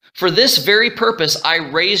 for this very purpose I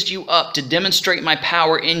raised you up to demonstrate my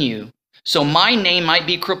power in you, so my name might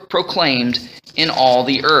be proclaimed in all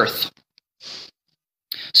the earth.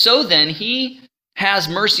 So then he has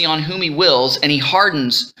mercy on whom he wills, and he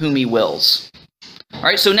hardens whom he wills. All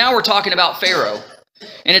right, so now we're talking about Pharaoh.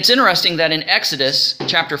 And it's interesting that in Exodus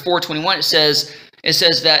chapter 4:21 it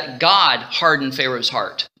says that God hardened Pharaoh's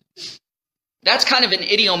heart. That's kind of an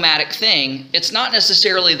idiomatic thing. It's not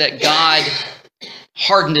necessarily that God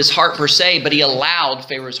hardened his heart per se, but he allowed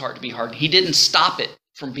Pharaoh's heart to be hardened. He didn't stop it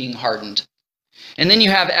from being hardened. And then you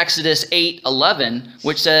have Exodus 8:11,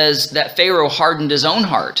 which says that Pharaoh hardened his own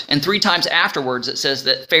heart. And 3 times afterwards it says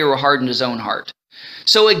that Pharaoh hardened his own heart.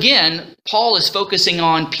 So again, Paul is focusing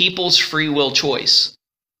on people's free will choice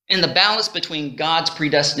and the balance between God's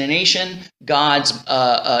predestination, God's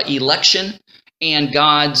election, and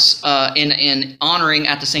God's in honoring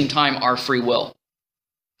at the same time our free will.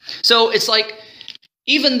 So it's like,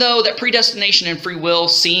 even though that predestination and free will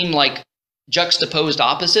seem like juxtaposed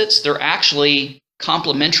opposites, they're actually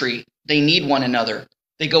complementary. They need one another.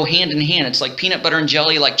 They go hand in hand. It's like peanut butter and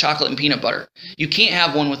jelly, like chocolate and peanut butter. You can't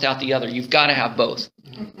have one without the other. You've got to have both.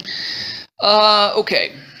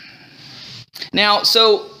 Okay. Now,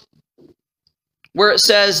 so where it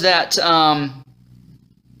says that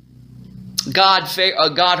God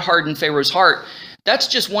hardened Pharaoh's heart, that's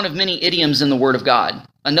just one of many idioms in the Word of God.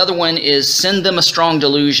 Another one is send them a strong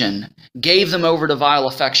delusion, gave them over to vile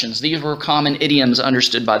affections. These were common idioms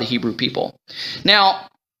understood by the Hebrew people. Now,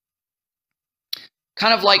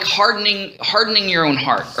 kind of like hardening your own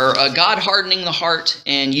heart, or God hardening the heart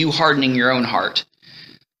and you hardening your own heart.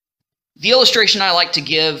 The illustration I like to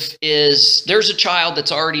give is there's a child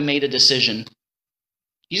that's already made a decision.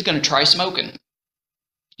 He's going to try smoking.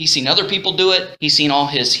 He's seen other people do it. He's seen all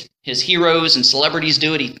his heroes and celebrities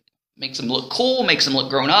do it. He makes them look cool, makes them look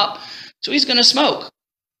grown up. So he's going to smoke.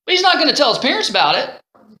 But he's not going to tell his parents about it.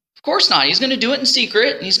 Of course not. He's going to do it in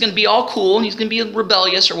secret. And he's going to be all cool. And he's going to be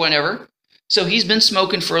rebellious or whatever. So he's been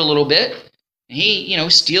smoking for a little bit. He,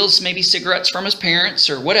 steals maybe cigarettes from his parents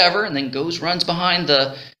or whatever. And then runs behind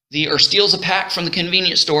or steals a pack from the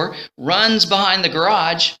convenience store. Runs behind the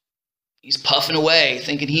garage. He's puffing away,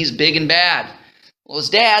 thinking he's big and bad. Well, his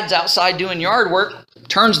dad's outside doing yard work,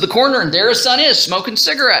 turns the corner, and there his son is, smoking a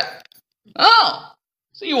cigarette. Oh,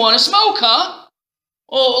 so you want to smoke, huh?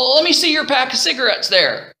 Well, let me see your pack of cigarettes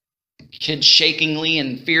there. Kid shakingly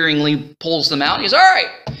and fearingly pulls them out. He's, all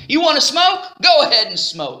right, you want to smoke? Go ahead and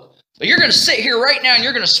smoke. But you're going to sit here right now, and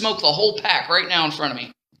you're going to smoke the whole pack right now in front of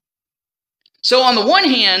me. So on the one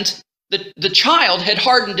hand, the child had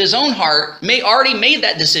hardened his own heart, already made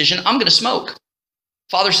that decision, I'm going to smoke.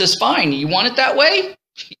 Father says, fine, you want it that way?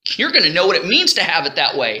 You're going to know what it means to have it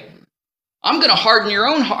that way. I'm going to harden your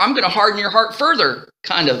own heart. I'm going to harden your heart further,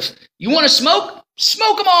 kind of. You want to smoke?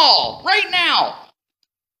 Smoke them all right now.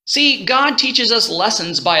 See, God teaches us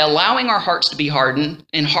lessons by allowing our hearts to be hardened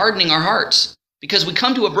and hardening our hearts, because we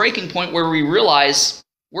come to a breaking point where we realize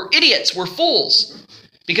we're idiots, we're fools.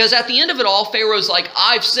 Because at the end of it all, Pharaoh's like,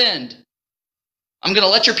 I've sinned. I'm going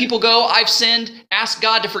to let your people go. I've sinned. Ask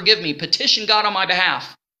God to forgive me. Petition God on my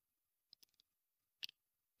behalf.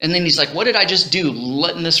 And then he's like, what did I just do,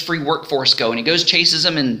 letting this free workforce go? And he goes, chases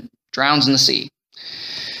them, and drowns in the sea.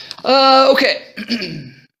 Okay.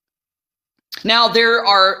 Now, there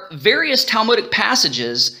are various Talmudic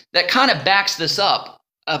passages that kind of backs this up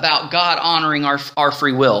about God honoring our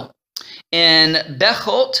free will. In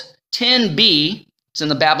Bechot 10b, it's in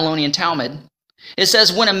the Babylonian Talmud, it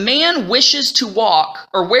says, when a man wishes to walk,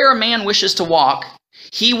 or where a man wishes to walk,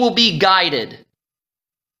 he will be guided.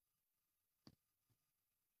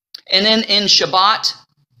 And then in Shabbat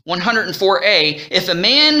 104a, if a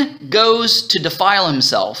man goes to defile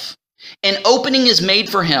himself, an opening is made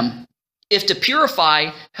for him. If to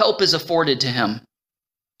purify, help is afforded to him.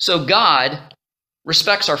 So God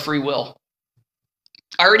respects our free will.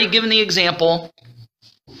 I already given the example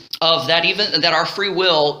of that, even that our free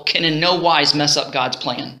will can in no wise mess up God's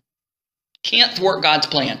plan. Can't thwart God's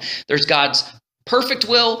plan. There's God's perfect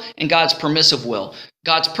will and God's permissive will.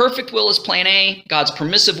 God's perfect will is plan A. God's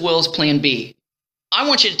permissive will is plan B. I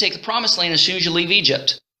want you to take the promised land as soon as you leave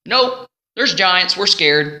Egypt. Nope. There's giants. We're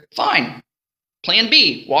scared. Fine. Plan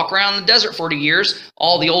B. Walk around the desert 40 years.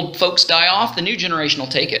 All the old folks die off. The new generation will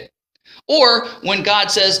take it. Or when God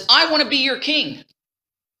says, I want to be your king.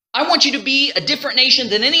 I want you to be a different nation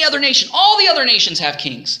than any other nation. All the other nations have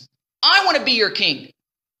kings. I want to be your king.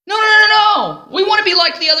 No. We want to be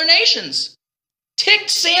like the other nations. Ticked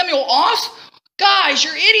Samuel off? Guys,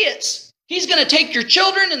 you're idiots. He's going to take your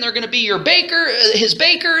children and they're going to be your his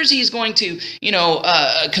bakers. He's going to,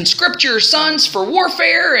 conscript your sons for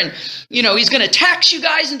warfare and, he's going to tax you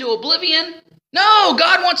guys into oblivion. No,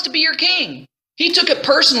 God wants to be your king. He took it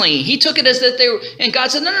personally. He took it as that and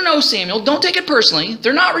God said, no, Samuel, don't take it personally.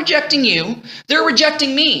 They're not rejecting you. They're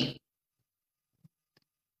rejecting me.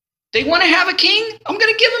 They want to have a king? I'm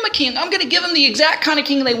going to give them a king. I'm going to give them the exact kind of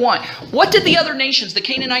king they want. What did the other nations, the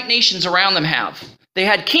Canaanite nations around them have? They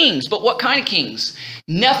had kings, but what kind of kings?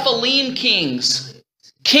 Nephilim kings.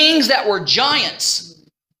 Kings that were giants.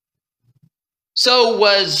 So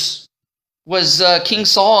was King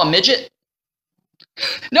Saul a midget?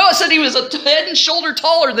 No, it said he was a head and shoulder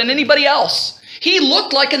taller than anybody else. He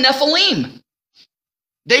looked like a Nephilim.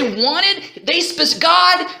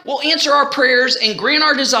 God will answer our prayers and grant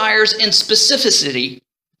our desires in specificity.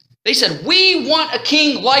 They said, we want a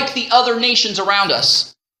king like the other nations around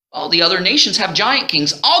us. Oh, the other nations have giant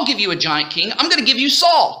kings. I'll give you a giant king. I'm going to give you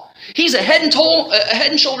Saul. He's a head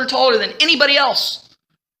and shoulder taller than anybody else.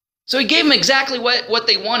 So he gave them exactly what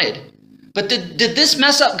they wanted. But did this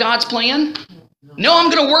mess up God's plan? No,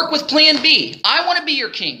 I'm going to work with plan B. I want to be your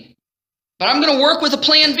king. But I'm going to work with a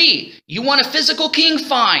plan B. You want a physical king?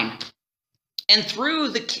 Fine. And through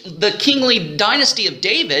the kingly dynasty of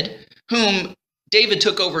David, whom David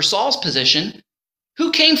took over Saul's position,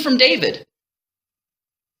 who came from David?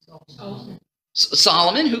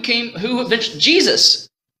 Solomon, who eventually Jesus.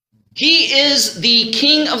 He is the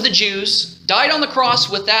king of the Jews, died on the cross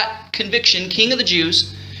with that conviction, king of the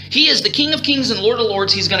Jews. He is the King of Kings and Lord of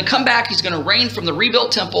Lords. He's going to come back. He's going to reign from the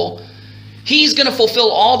rebuilt temple. He's going to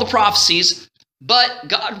fulfill all the prophecies. But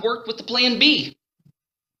God worked with the plan B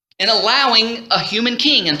in allowing a human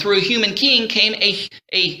king. And through a human king came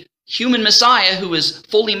a human Messiah who is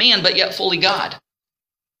fully man but yet fully God.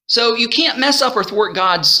 So you can't mess up or thwart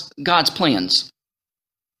God's plans.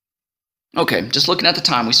 Okay, just looking at the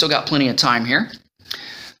time. We still got plenty of time here.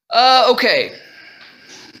 Okay.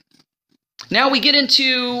 Now we get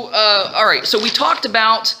into, all right, so we talked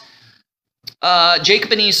about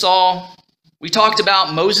Jacob and Esau. We talked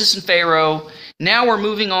about Moses and Pharaoh. Now we're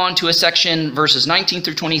moving on to a section, verses 19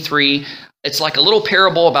 through 23. It's like a little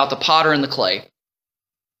parable about the potter and the clay.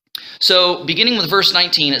 So beginning with verse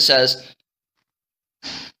 19, it says,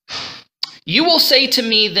 "You will say to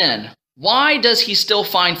me then, why does he still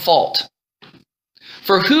find fault?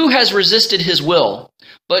 For who has resisted his will?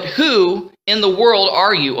 But who in the world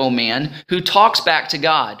are you, O man, who talks back to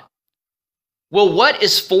God? Will what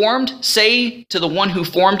is formed say to the one who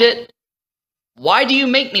formed it, why do you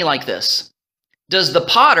make me like this? Does the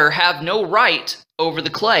potter have no right over the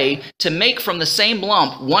clay to make from the same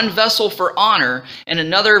lump one vessel for honor and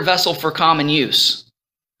another vessel for common use?"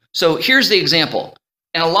 So here's the example.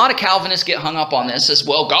 And a lot of Calvinists get hung up on this as,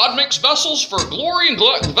 well, God makes vessels for glory and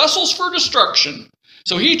vessels for destruction.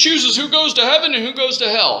 So he chooses who goes to heaven and who goes to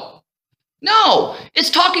hell. No, it's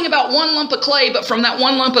talking about one lump of clay, but from that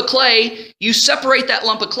one lump of clay, you separate that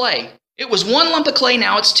lump of clay. It was one lump of clay,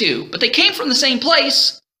 now it's two. But they came from the same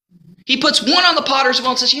place. He puts one on the potter's wheel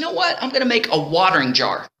and says, you know what? I'm going to make a watering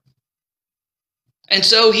jar. And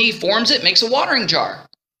so he forms it, makes a watering jar.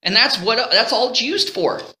 And that's all it's used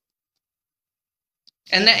for.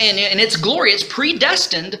 And its glory, it's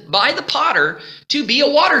predestined by the potter to be a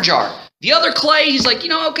water jar. The other clay, he's like,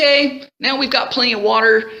 okay, now we've got plenty of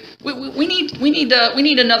water. We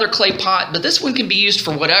need another clay pot, but this one can be used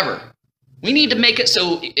for whatever. We need to make it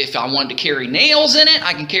so if I wanted to carry nails in it,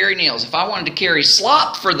 I can carry nails. If I wanted to carry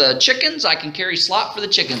slop for the chickens, I can carry slop for the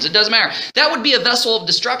chickens. It doesn't matter. That would be a vessel of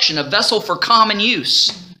destruction, a vessel for common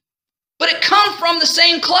use. But it comes from the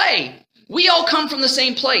same clay. We all come from the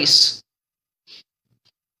same place.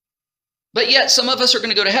 But yet some of us are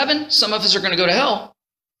going to go to heaven, some of us are going to go to hell.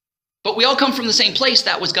 But we all come from the same place.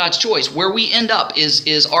 That was God's choice. Where we end up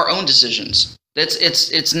is our own decisions.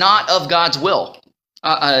 It's not of God's will.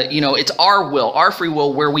 It's our will, our free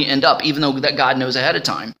will, where we end up, even though that God knows ahead of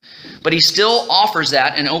time. But he still offers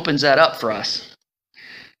that and opens that up for us.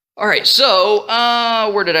 All right, so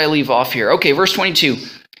where did I leave off here? Okay, verse 22.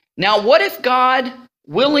 Now, what if God,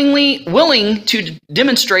 willing to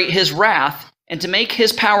demonstrate his wrath and to make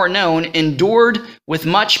his power known, endured with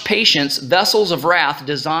much patience vessels of wrath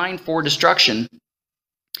designed for destruction?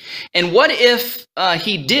 And what if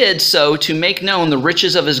he did so to make known the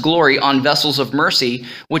riches of his glory on vessels of mercy,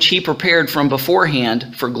 which he prepared from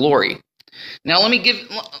beforehand for glory? Now let me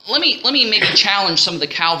maybe challenge some of the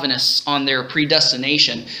Calvinists on their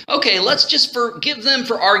predestination. Okay, let's just give them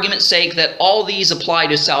for argument's sake that all these apply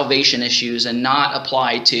to salvation issues and not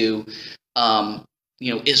apply to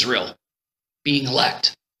Israel being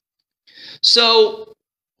elect. So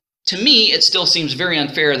to me, it still seems very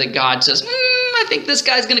unfair that God says, I think this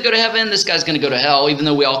guy's going to go to heaven, this guy's going to go to hell, even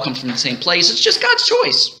though we all come from the same place. It's just God's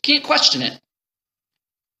choice. Can't question it.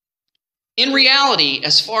 In reality,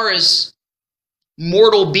 as far as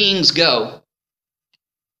mortal beings go,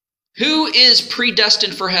 who is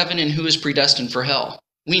predestined for heaven and who is predestined for hell?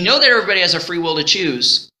 We know that everybody has a free will to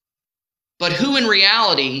choose, but who in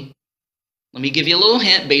reality, let me give you a little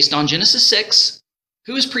hint based on Genesis 6,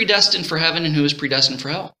 who is predestined for heaven and who is predestined for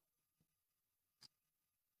hell?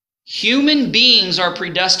 Human beings are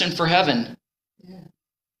predestined for heaven.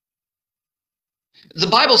 The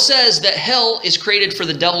Bible says that hell is created for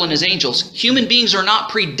the devil and his angels. Human beings are not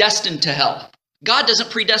predestined to hell. God doesn't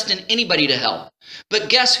predestine anybody to hell. But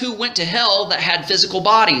guess who went to hell that had physical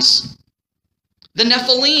bodies? The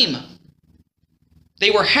Nephilim.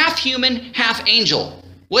 They were half human, half angel.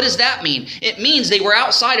 What does that mean? It means they were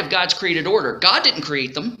outside of God's created order. God didn't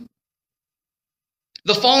create them.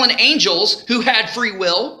 The fallen angels who had free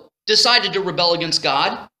will decided to rebel against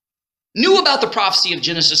God, knew about the prophecy of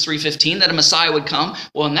Genesis 3:15 that a Messiah would come.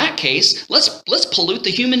 Well, in that case, let's pollute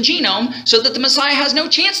the human genome so that the Messiah has no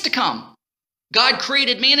chance to come. God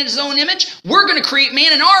created man in his own image. We're going to create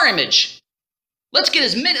man in our image. Let's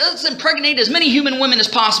impregnate as many human women as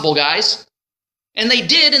possible, guys. And they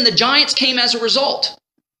did, and the giants came as a result.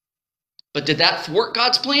 But did that thwart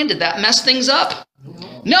God's plan? Did that mess things up?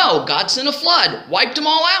 No, God sent a flood, wiped them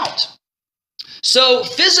all out. So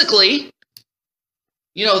physically,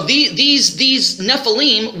 these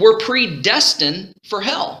Nephilim were predestined for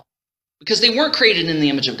hell because they weren't created in the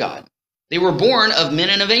image of God. They were born of men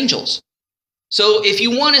and of angels. So if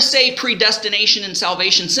you want to say predestination in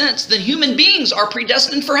salvation sense, then human beings are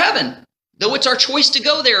predestined for heaven, though it's our choice to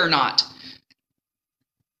go there or not.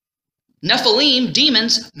 Nephilim,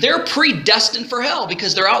 demons, they're predestined for hell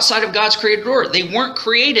because they're outside of God's created order. They weren't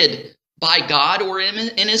created by God or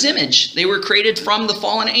in his image. They were created from the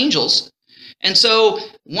fallen angels. And so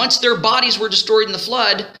once their bodies were destroyed in the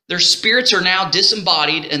flood, their spirits are now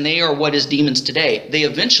disembodied, and they are what is demons today. They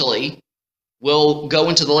eventually will go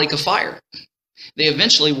into the lake of fire. They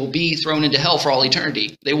eventually will be thrown into hell for all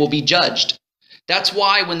eternity. They will be judged. That's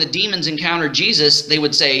why when the demons encountered Jesus, they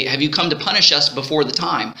would say, have you come to punish us before the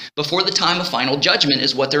time? Before the time of final judgment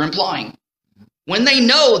is what they're implying. When they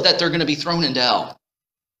know that they're going to be thrown into hell,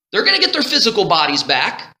 they're going to get their physical bodies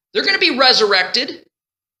back. They're going to be resurrected.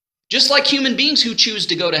 Just like human beings who choose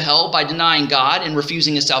to go to hell by denying God and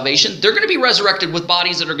refusing his salvation, they're going to be resurrected with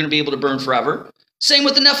bodies that are going to be able to burn forever. Same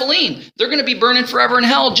with the Nephilim. They're going to be burning forever in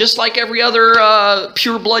hell just like every other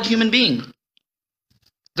pure blood human being.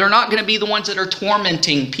 They're not going to be the ones that are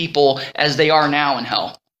tormenting people as they are now in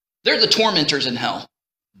hell. They're the tormentors in hell.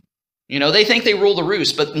 They think they rule the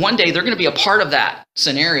roost, but one day they're going to be a part of that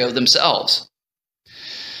scenario themselves.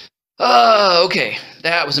 Okay,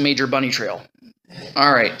 that was a major bunny trail.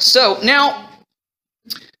 All right, so now,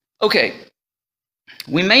 okay,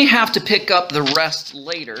 we may have to pick up the rest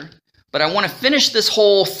later, but I want to finish this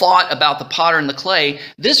whole thought about the potter and the clay.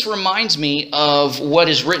 This reminds me of what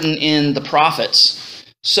is written in the prophets.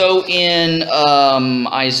 So in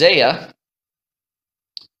Isaiah,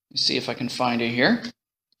 let's see if I can find it here.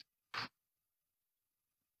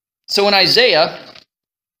 So in Isaiah,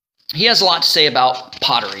 he has a lot to say about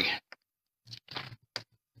pottery.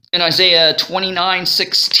 In Isaiah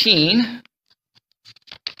 29:16,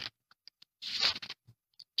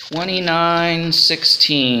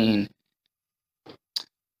 29:16,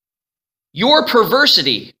 your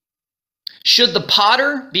perversity, should the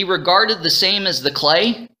potter be regarded the same as the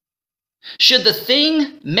clay? Should the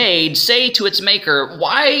thing made say to its maker,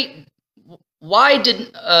 why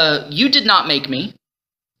did you did not make me?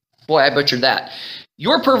 Boy, I butchered that.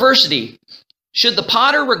 Your perversity, should the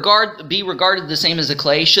potter be regarded the same as the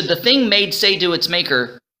clay? Should the thing made say to its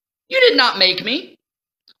maker, You did not make me.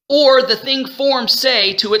 Or the thing formed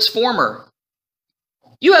say to its former,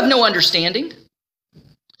 you have no understanding.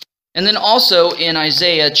 And then also in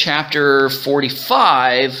Isaiah chapter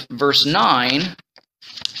 45, verse 9,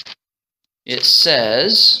 it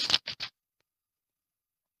says,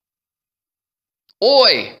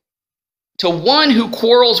 Oi, to one who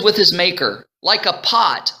quarrels with his maker, like a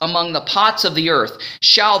pot among the pots of the earth,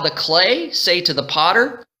 shall the clay say to the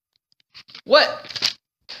potter, What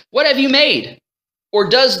have you made? Or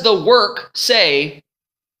does the work say,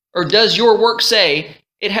 or does your work say,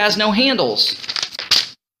 it has no handles?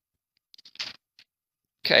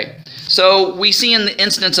 Okay, so we see in the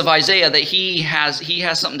instance of Isaiah that he has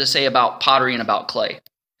something to say about pottery and about clay.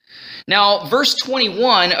 Now, verse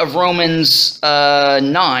 21 of Romans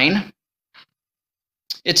 9,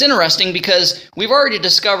 it's interesting because we've already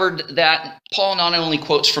discovered that Paul not only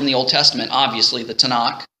quotes from the Old Testament, obviously the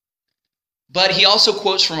Tanakh, but he also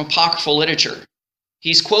quotes from apocryphal literature.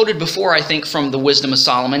 He's quoted before, I think, from the Wisdom of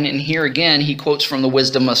Solomon, and here again he quotes from the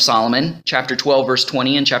Wisdom of Solomon, chapter 12, verse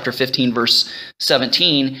 20, and chapter 15, verse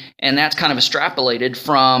 17, and that's kind of extrapolated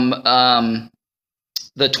from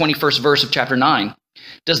the 21st verse of chapter 9.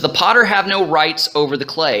 Does the potter have no rights over the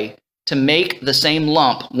clay to make the same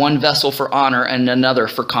lump, one vessel for honor and another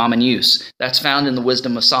for common use? That's found in the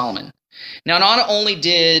Wisdom of Solomon. Now, not only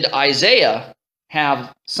did Isaiah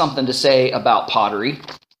have something to say about pottery,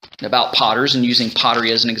 about potters and using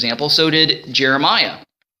pottery as an example, so did Jeremiah.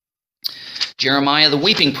 Jeremiah, the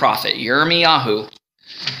weeping prophet, Yirmiyahu.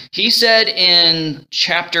 He said in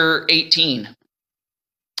chapter 18,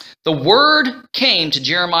 the word came to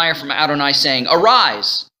Jeremiah from Adonai saying,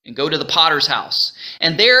 Arise and go to the potter's house,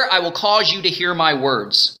 and there I will cause you to hear my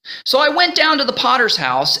words. So I went down to the potter's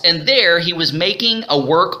house, and there he was making a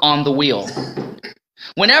work on the wheel.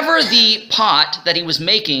 Whenever the pot that he was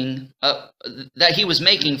making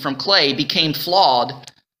from clay became flawed,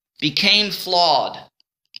 the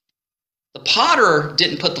potter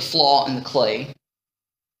didn't put the flaw in the clay.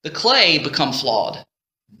 The clay become flawed.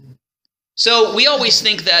 So we always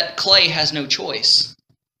think that clay has no choice.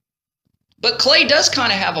 But clay does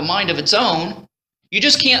kind of have a mind of its own. You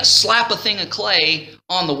just can't slap a thing of clay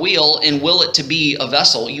on the wheel and will it to be a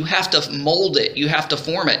vessel. You have to mold it. You have to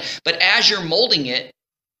form it. But as you're molding it,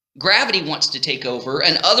 gravity wants to take over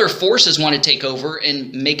and other forces want to take over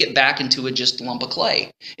and make it back into a just lump of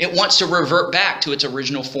clay. It wants to revert back to its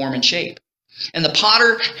original form and shape. And the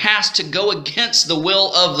potter has to go against the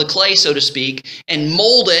will of the clay, so to speak, and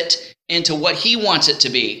mold it into what he wants it to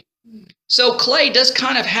be. So clay does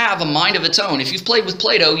kind of have a mind of its own. If you've played with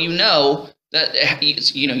Play-Doh, you know that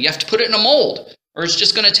you have to put it in a mold, or it's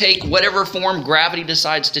just going to take whatever form gravity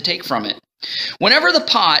decides to take from it. Whenever the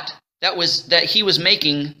pot that he was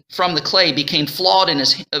making from the clay became flawed in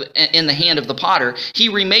the hand of the potter, he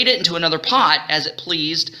remade it into another pot as it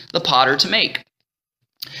pleased the potter to make.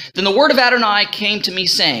 Then the word of Adonai came to me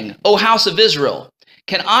saying, O house of Israel,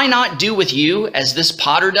 can I not do with you as this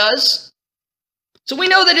potter does? So we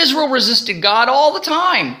know that Israel resisted God all the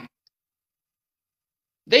time.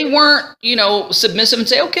 They weren't, submissive and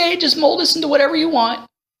say, okay, just mold us into whatever you want.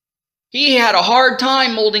 He had a hard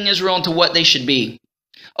time molding Israel into what they should be.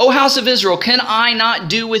 O house of Israel, can I not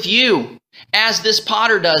do with you as this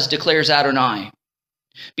potter does, declares Adonai?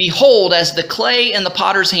 Behold, as the clay in the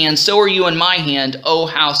potter's hand, so are you in my hand, O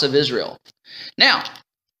house of Israel. Now,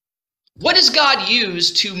 what does God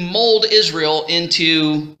use to mold Israel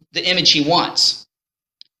into the image he wants?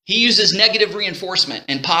 He uses negative reinforcement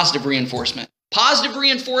and positive reinforcement. Positive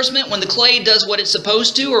reinforcement, when the clay does what it's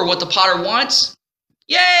supposed to or what the potter wants,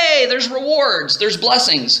 yay, there's rewards, there's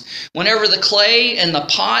blessings. Whenever the clay and the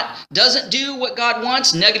pot doesn't do what God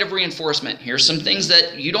wants, negative reinforcement. Here's some things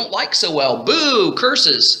that you don't like so well. Boo,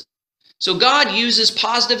 curses. So God uses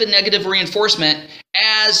positive and negative reinforcement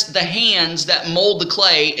as the hands that mold the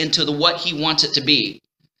clay into what he wants it to be.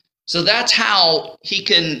 So that's how he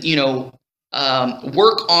can,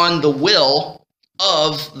 work on the will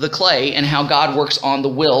of the clay and how God works on the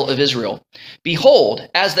will of Israel. Behold,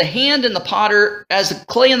 as the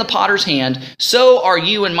clay in the potter's hand, so are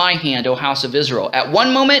you in my hand, O house of Israel. At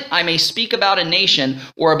one moment I may speak about a nation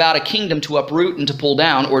or about a kingdom to uproot and to pull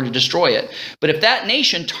down or to destroy it. But if that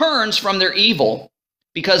nation turns from their evil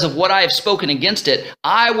because of what I have spoken against it,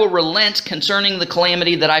 I will relent concerning the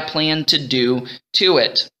calamity that I plan to do to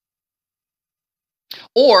it.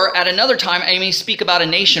 Or at another time I may speak about a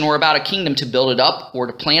nation or about a kingdom to build it up or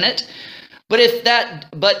to plant it. But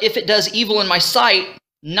if it does evil in my sight,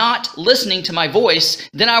 not listening to my voice,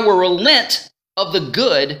 then I will relent of the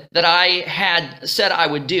good that I had said I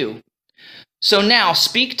would do. So now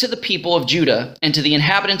speak to the people of Judah and to the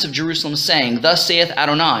inhabitants of Jerusalem, saying, Thus saith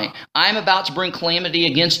Adonai, I am about to bring calamity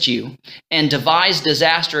against you and devise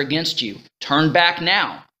disaster against you. Turn back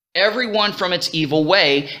now, everyone from its evil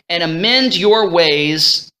way, and amend your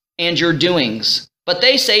ways and your doings. But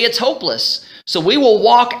they say it's hopeless. So we will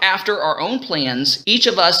walk after our own plans. Each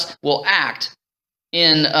of us will act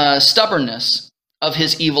in stubbornness of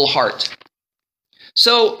his evil heart.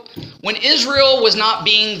 So when Israel was not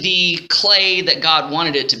being the clay that God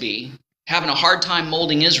wanted it to be, having a hard time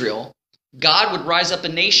molding Israel, God would rise up a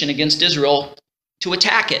nation against Israel to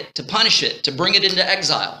attack it, to punish it, to bring it into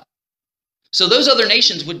exile. So those other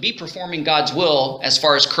nations would be performing God's will as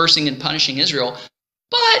far as cursing and punishing Israel.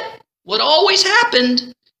 But what always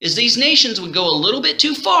happened is these nations would go a little bit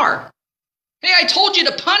too far. Hey, I told you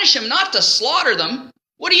to punish them, not to slaughter them.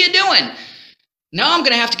 What are you doing? Now I'm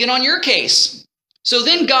going to have to get on your case. So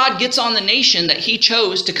then God gets on the nation that he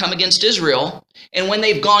chose to come against Israel. And when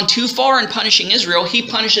they've gone too far in punishing Israel, he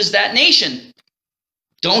punishes that nation.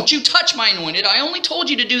 Don't you touch my anointed. I only told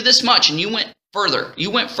you to do this much, and you went further.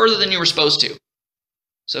 You went further than you were supposed to.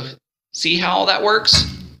 So see how all that works?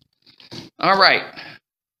 All right.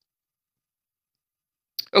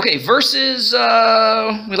 Okay, verses,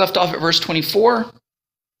 we left off at verse 24,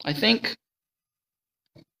 I think.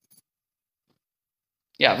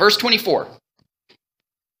 Yeah, verse 24.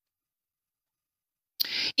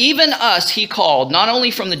 Even us he called, not only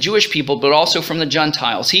from the Jewish people, but also from the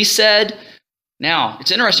Gentiles. He said, now,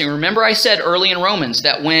 it's interesting. Remember I said early in Romans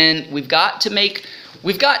that when we've got to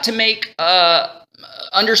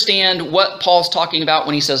understand what Paul's talking about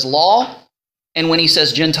when he says law and when he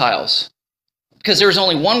says Gentiles. Because there's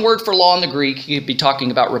only one word for law in the Greek. He could be talking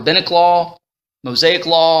about rabbinic law, Mosaic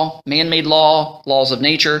law, man-made law, laws of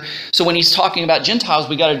nature. So when he's talking about Gentiles,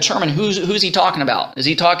 we got to determine who's he talking about. Is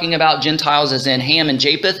he talking about Gentiles as in Ham and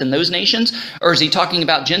Japheth and those nations? Or is he talking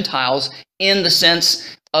about Gentiles in the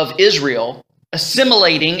sense of Israel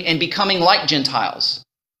assimilating and becoming like Gentiles?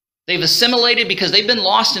 They've assimilated because they've been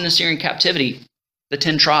lost in Assyrian captivity, the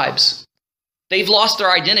 10 tribes. They've lost their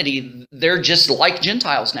identity. They're just like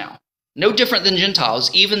Gentiles now. No different than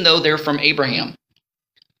Gentiles, even though they're from Abraham.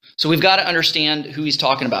 So we've got to understand who he's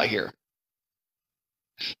talking about here.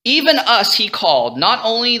 Even us he called, not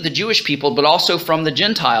only the Jewish people, but also from the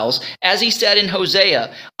Gentiles, as he said in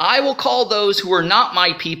Hosea, I will call those who are not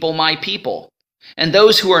my people, and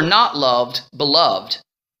those who are not loved, beloved.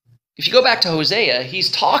 If you go back to Hosea,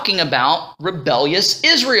 he's talking about rebellious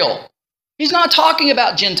Israel. He's not talking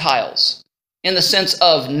about Gentiles in the sense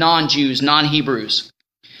of non-Jews, non-Hebrews.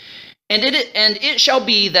 And it shall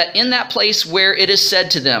be that in that place where it is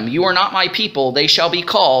said to them, you are not my people, they shall be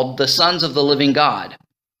called the sons of the living God.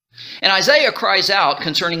 And Isaiah cries out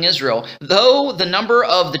concerning Israel, though the number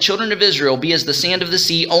of the children of Israel be as the sand of the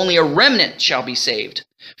sea, only a remnant shall be saved.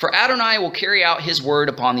 For Adonai will carry out his word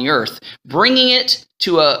upon the earth, bringing it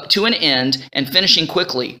to an end and finishing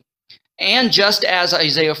quickly. And just as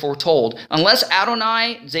Isaiah foretold, unless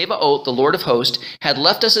Adonai Zebaoth, the Lord of hosts, had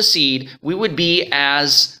left us a seed, we would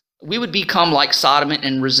become like Sodom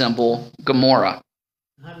and resemble Gomorrah.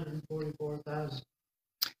 144,000.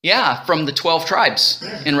 Yeah, from the 12 tribes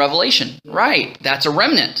in Revelation. Yeah. Right, that's a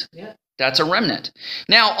remnant. Yeah. That's a remnant.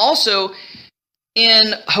 Now, also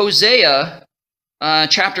in Hosea,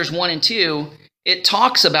 chapters 1 and 2, it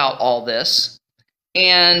talks about all this.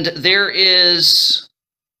 And there is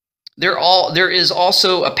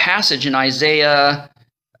also a passage in Isaiah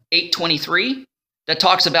 8:23 that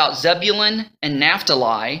talks about Zebulun and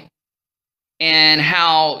Naphtali and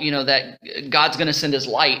how, that God's going to send his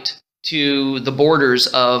light to the borders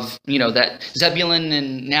of, that Zebulun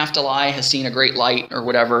and Naphtali has seen a great light or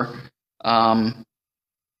whatever. Now,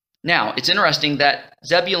 it's interesting that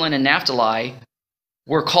Zebulun and Naphtali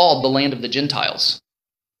were called the land of the Gentiles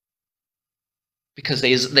because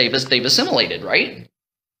they've assimilated, right?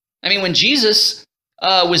 I mean, when Jesus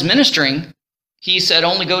was ministering, he said,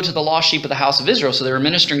 only go to the lost sheep of the house of Israel. So they were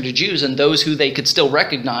ministering to Jews and those who they could still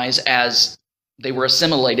recognize as they were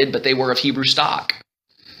assimilated, but they were of Hebrew stock.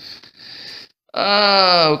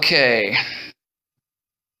 Okay.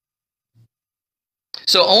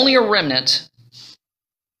 So only a remnant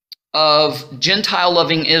of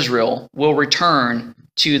Gentile-loving Israel will return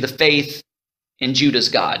to the faith in Judah's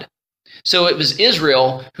God. So it was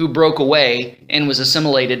Israel who broke away and was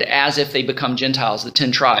assimilated as if they become Gentiles, the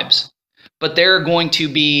 10 tribes. But they're going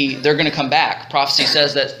to come back. Prophecy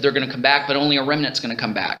says that they're going to come back, but only a remnant's going to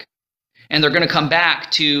come back. And they're going to come back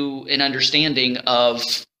to an understanding of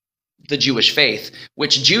the Jewish faith,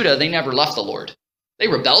 which Judah, they never left the Lord. They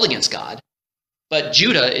rebelled against God. But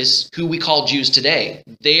Judah is who we call Jews today.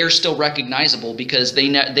 They are still recognizable because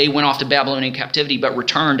they went off to Babylonian captivity but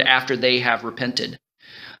returned after they have repented.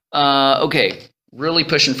 Okay, really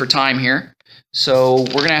pushing for time here. So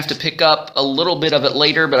we're going to have to pick up a little bit of it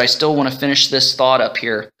later, but I still want to finish this thought up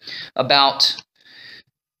here about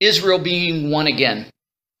Israel being one again.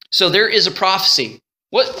 So there is a prophecy.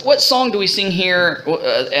 What song do we sing here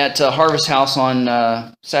at Harvest House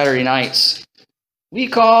on Saturday nights? We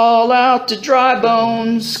call out to dry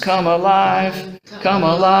bones, come alive,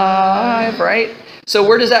 right? So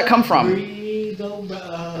where does that come from?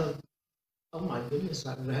 Oh my goodness,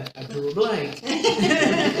 I drew a blank.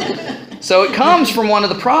 So it comes from one of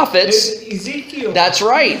the prophets. Ezekiel. That's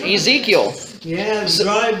right, Ezekiel. Yeah,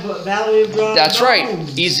 the valley of dry That's bones. right,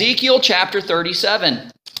 Ezekiel chapter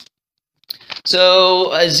 37.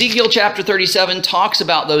 So Ezekiel chapter 37 talks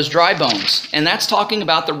about those dry bones, and that's talking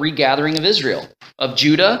about the regathering of Israel, of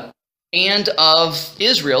Judah and of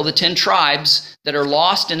Israel, the 10 tribes that are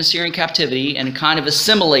lost in Assyrian captivity and kind of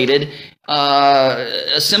assimilated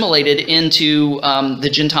into the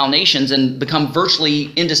Gentile nations and become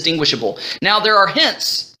virtually indistinguishable. Now, there are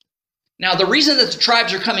hints. Now, the reason that the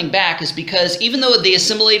tribes are coming back is because even though they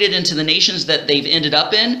assimilated into the nations that they've ended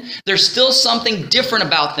up in, there's still something different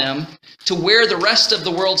about them to where the rest of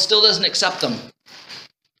the world still doesn't accept them.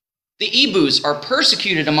 The Igbos are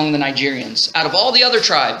persecuted among the Nigerians out of all the other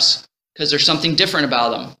tribes because there's something different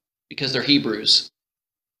about them, because they're Hebrews.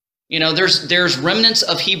 You know, there's remnants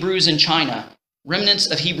of Hebrews in China, remnants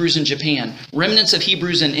of Hebrews in Japan, remnants of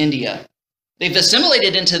Hebrews in India. They've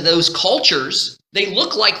assimilated into those cultures. They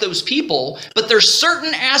look like those people, but there's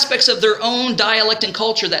certain aspects of their own dialect and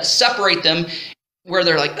culture that separate them where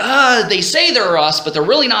they're like, they say they're us, but they're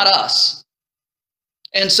really not us.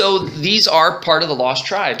 And so these are part of the lost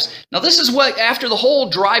tribes. Now this is what, after the whole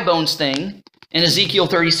dry bones thing in Ezekiel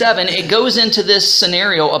 37, it goes into this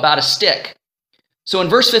scenario about a stick. So in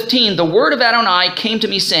verse 15, the word of Adonai came to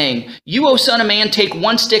me saying, "You, O son of man, take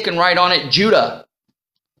one stick and write on it Judah.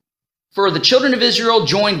 For the children of Israel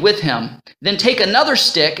joined with him. Then take another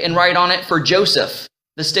stick and write on it for Joseph,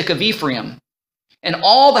 the stick of Ephraim. And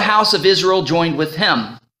all the house of Israel joined with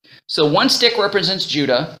him." So one stick represents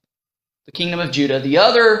Judah, the kingdom of Judah. The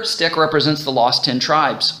other stick represents the lost 10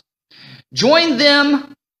 tribes. "Join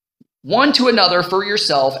them one to another for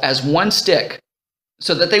yourself as one stick,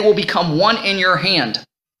 so that they will become one in your hand."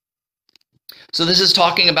 So this is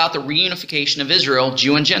talking about the reunification of Israel,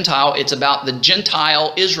 Jew and Gentile. It's about the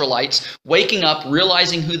Gentile Israelites waking up,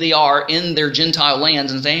 realizing who they are in their Gentile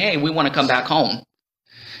lands and saying, hey, we want to come back home.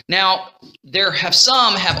 Now,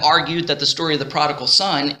 some have argued that the story of the prodigal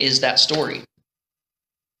son is that story.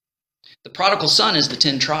 The prodigal son is the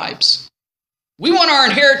 10 tribes. We want our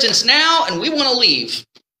inheritance now and we want to leave.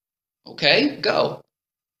 Okay, go.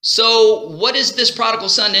 So what does this prodigal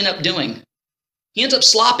son end up doing? He ends up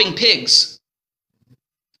slopping pigs.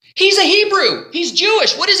 He's a Hebrew. He's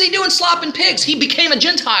Jewish. What is he doing slopping pigs? He became a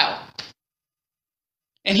Gentile.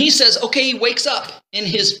 And he says, okay, he wakes up in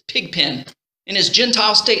his pig pen, in his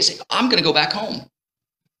Gentile state, saying, I'm going to go back home.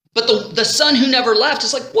 But the son who never left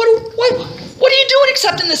is like, what are you doing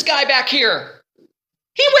accepting this guy back here?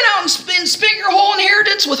 He went out and spent your whole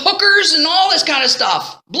inheritance with hookers and all this kind of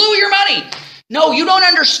stuff. Blew your money. No, you don't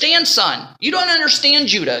understand, son. You don't understand,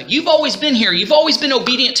 Judah. You've always been here. You've always been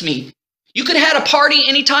obedient to me. You could have had a party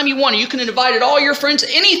anytime you wanted. You could have invited all your friends.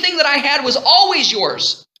 Anything that I had was always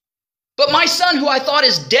yours. But my son, who I thought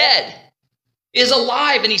is dead, is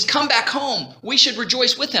alive and he's come back home. We should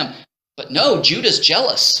rejoice with him. But no, Judah's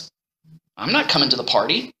jealous. I'm not coming to the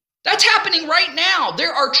party. That's happening right now.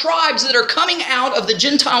 There are tribes that are coming out of the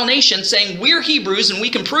Gentile nation saying, we're Hebrews and we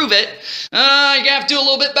can prove it. You have to do a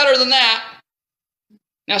little bit better than that.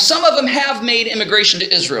 Now, some of them have made immigration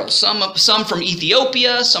to Israel. Some from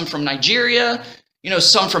Ethiopia, some from Nigeria,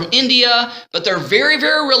 some from India. But they're very,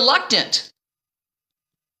 very reluctant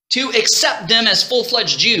to accept them as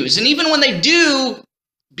full-fledged Jews. And even when they do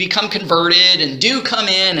become converted and do come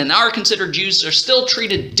in and are considered Jews, they're still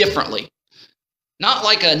treated differently. Not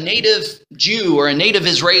like a native Jew or a native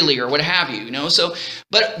Israeli or what have you,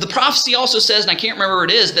 But the prophecy also says, and I can't remember where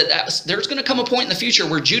it is, that there's going to come a point in the future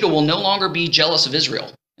where Judah will no longer be jealous of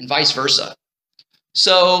Israel and vice versa.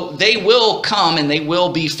 So they will come and they will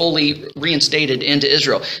be fully reinstated into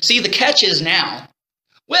Israel. See, the catch is now,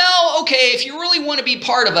 well, okay, if you really want to be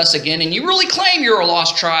part of us again and you really claim you're a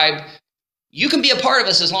lost tribe, you can be a part of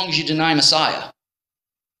us as long as you deny Messiah.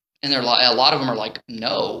 And a lot of them are like,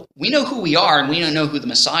 no, we know who we are and we don't know who the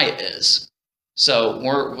Messiah is. So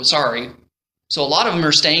we're sorry. So a lot of them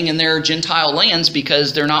are staying in their Gentile lands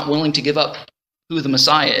because they're not willing to give up who the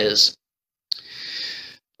Messiah is.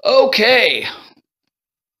 Okay,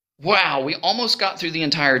 Wow, we almost got through the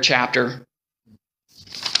entire chapter.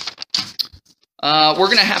 We're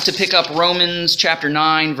going to have to pick up Romans chapter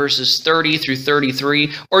 9, verses 30 through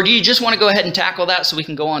 33. Or do you just want to go ahead and tackle that so we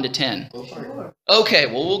can go on to 10? Sure. Okay,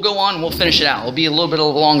 well, we'll go on and we'll finish it out. It'll be a little bit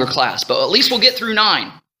of a longer class, but at least we'll get through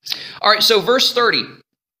 9. All right, so verse 30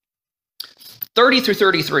 through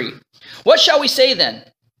 33. What shall we say then?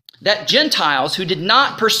 That Gentiles who did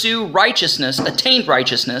not pursue righteousness attained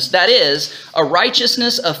righteousness, that is, a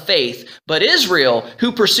righteousness of faith. But Israel,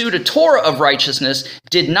 who pursued a Torah of righteousness,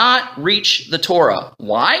 did not reach the Torah.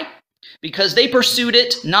 Why? Because they pursued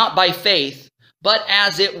it not by faith, but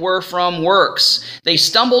as it were from works. They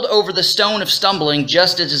stumbled over the stone of stumbling,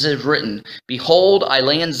 just as it is written, Behold, I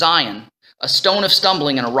lay in Zion a stone of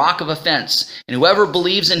stumbling and a rock of offense, and whoever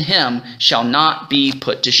believes in him shall not be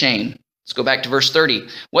put to shame. Let's go back to verse 30.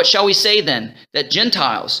 What shall we say then? That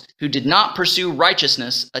Gentiles who did not pursue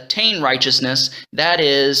righteousness attain righteousness, that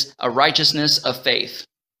is, a righteousness of faith.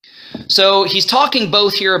 So he's talking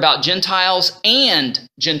both here about Gentiles and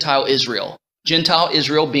Gentile Israel. Gentile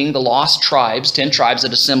Israel being the lost tribes, 10 tribes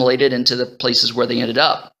that assimilated into the places where they ended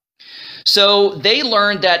up. So they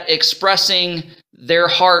learned that expressing their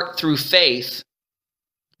heart through faith,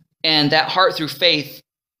 and that heart through faith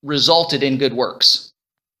resulted in good works.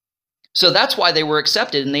 So that's why they were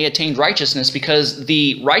accepted and they attained righteousness, because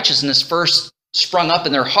the righteousness first sprung up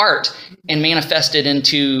in their heart and manifested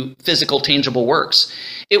into physical, tangible works.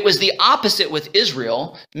 It was the opposite with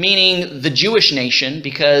Israel, meaning the Jewish nation,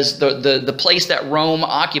 because the place that Rome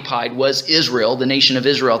occupied was Israel, the nation of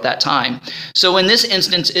Israel at that time. So in this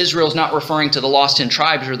instance, Israel is not referring to the lost 10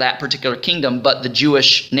 tribes or that particular kingdom, but the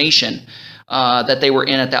Jewish nation that they were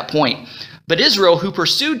in at that point. But Israel, who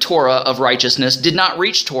pursued Torah of righteousness, did not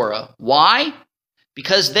reach Torah. Why?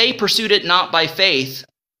 Because they pursued it not by faith,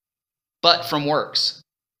 but from works.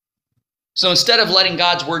 So instead of letting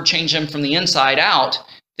God's word change them from the inside out,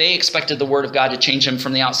 they expected the word of God to change them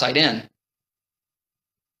from the outside in.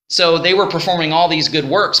 So they were performing all these good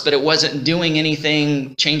works, but it wasn't doing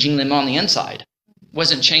anything changing them on the inside. It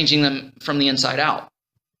wasn't changing them from the inside out.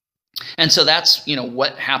 And so that's,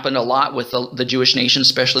 what happened a lot with the Jewish nation,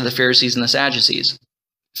 especially the Pharisees and the Sadducees.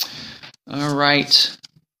 All right.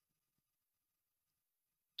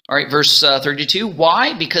 All right, verse 32.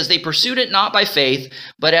 Why? Because they pursued it not by faith,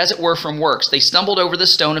 but as it were from works. They stumbled over the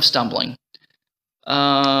stone of stumbling.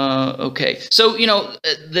 Okay. So,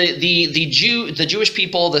 the Jewish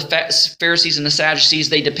people, the Pharisees and the Sadducees,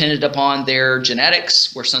 they depended upon their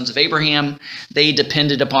genetics, were sons of Abraham. They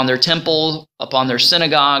depended upon their temple, upon their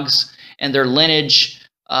synagogues, and their lineage,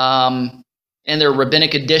 and their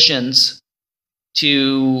rabbinic additions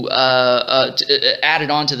to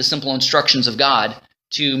added on to the simple instructions of God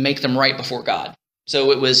to make them right before God.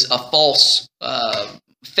 So it was a false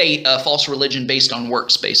faith, a false religion based on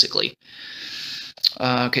works, basically.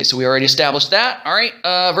 Okay, so we already established that. All right,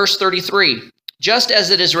 verse 33. Just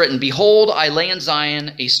as it is written, Behold, I lay in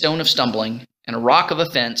Zion a stone of stumbling and a rock of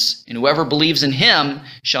offense, and whoever believes in him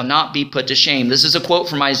shall not be put to shame. This is a quote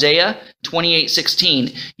from Isaiah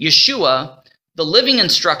 28:16. Yeshua, the living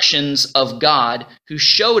instructions of God, who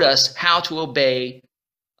showed us how to obey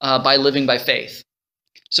by living by faith.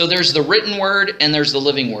 So there's the written word and there's the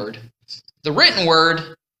living word. The written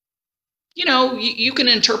word, you can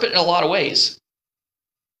interpret it in a lot of ways.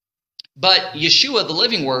 But Yeshua, the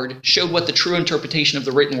living word, showed what the true interpretation of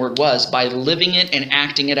the written word was by living it and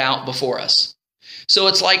acting it out before us. So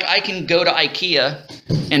it's like I can go to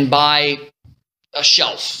IKEA and buy a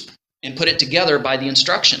shelf and put it together by the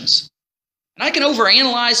instructions. And I can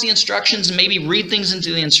overanalyze the instructions and maybe read things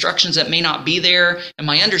into the instructions that may not be there, and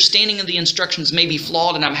my understanding of the instructions may be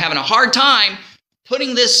flawed, and I'm having a hard time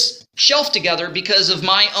putting this shelf together because of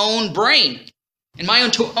my own brain and my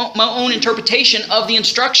own interpretation of the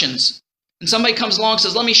instructions. And somebody comes along and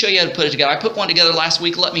says, let me show you how to put it together. I put one together last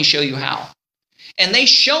week. Let me show you how. And they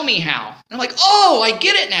show me how. And I'm like, oh, I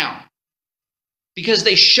get it now. Because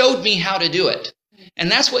they showed me how to do it. And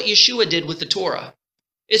that's what Yeshua did with the Torah.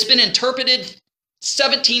 It's been interpreted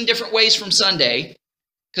 17 different ways from Sunday,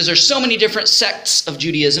 because there's so many different sects of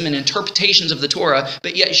Judaism and interpretations of the Torah.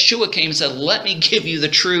 But yet Yeshua came and said, let me give you the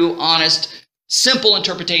true, honest, simple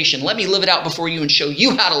interpretation. Let me live it out before you and show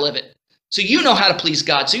you how to live it. So you know how to please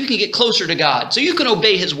God, so you can get closer to God, so you can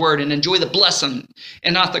obey his word and enjoy the blessing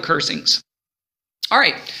and not the cursings. All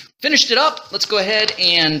right, finished it up. Let's go ahead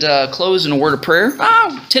and close in a word of prayer.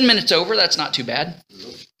 10 minutes over, that's not too bad.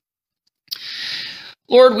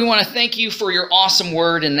 Lord, we want to thank you for your awesome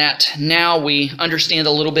word, and that now we understand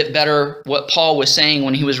a little bit better what Paul was saying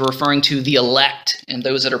when he was referring to the elect and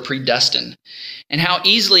those that are predestined, and how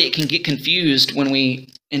easily it can get confused when we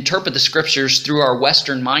interpret the scriptures through our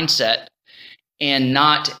Western mindset and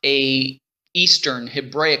not a Eastern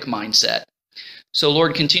Hebraic mindset. So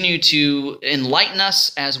Lord, continue to enlighten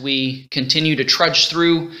us as we continue to trudge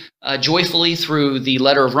through joyfully through the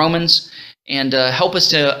letter of Romans, and help us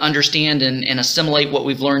to understand and assimilate what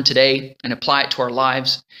we've learned today and apply it to our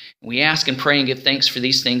lives. We ask and pray and give thanks for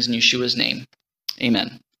these things in Yeshua's name.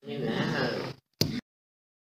 Amen. Amen.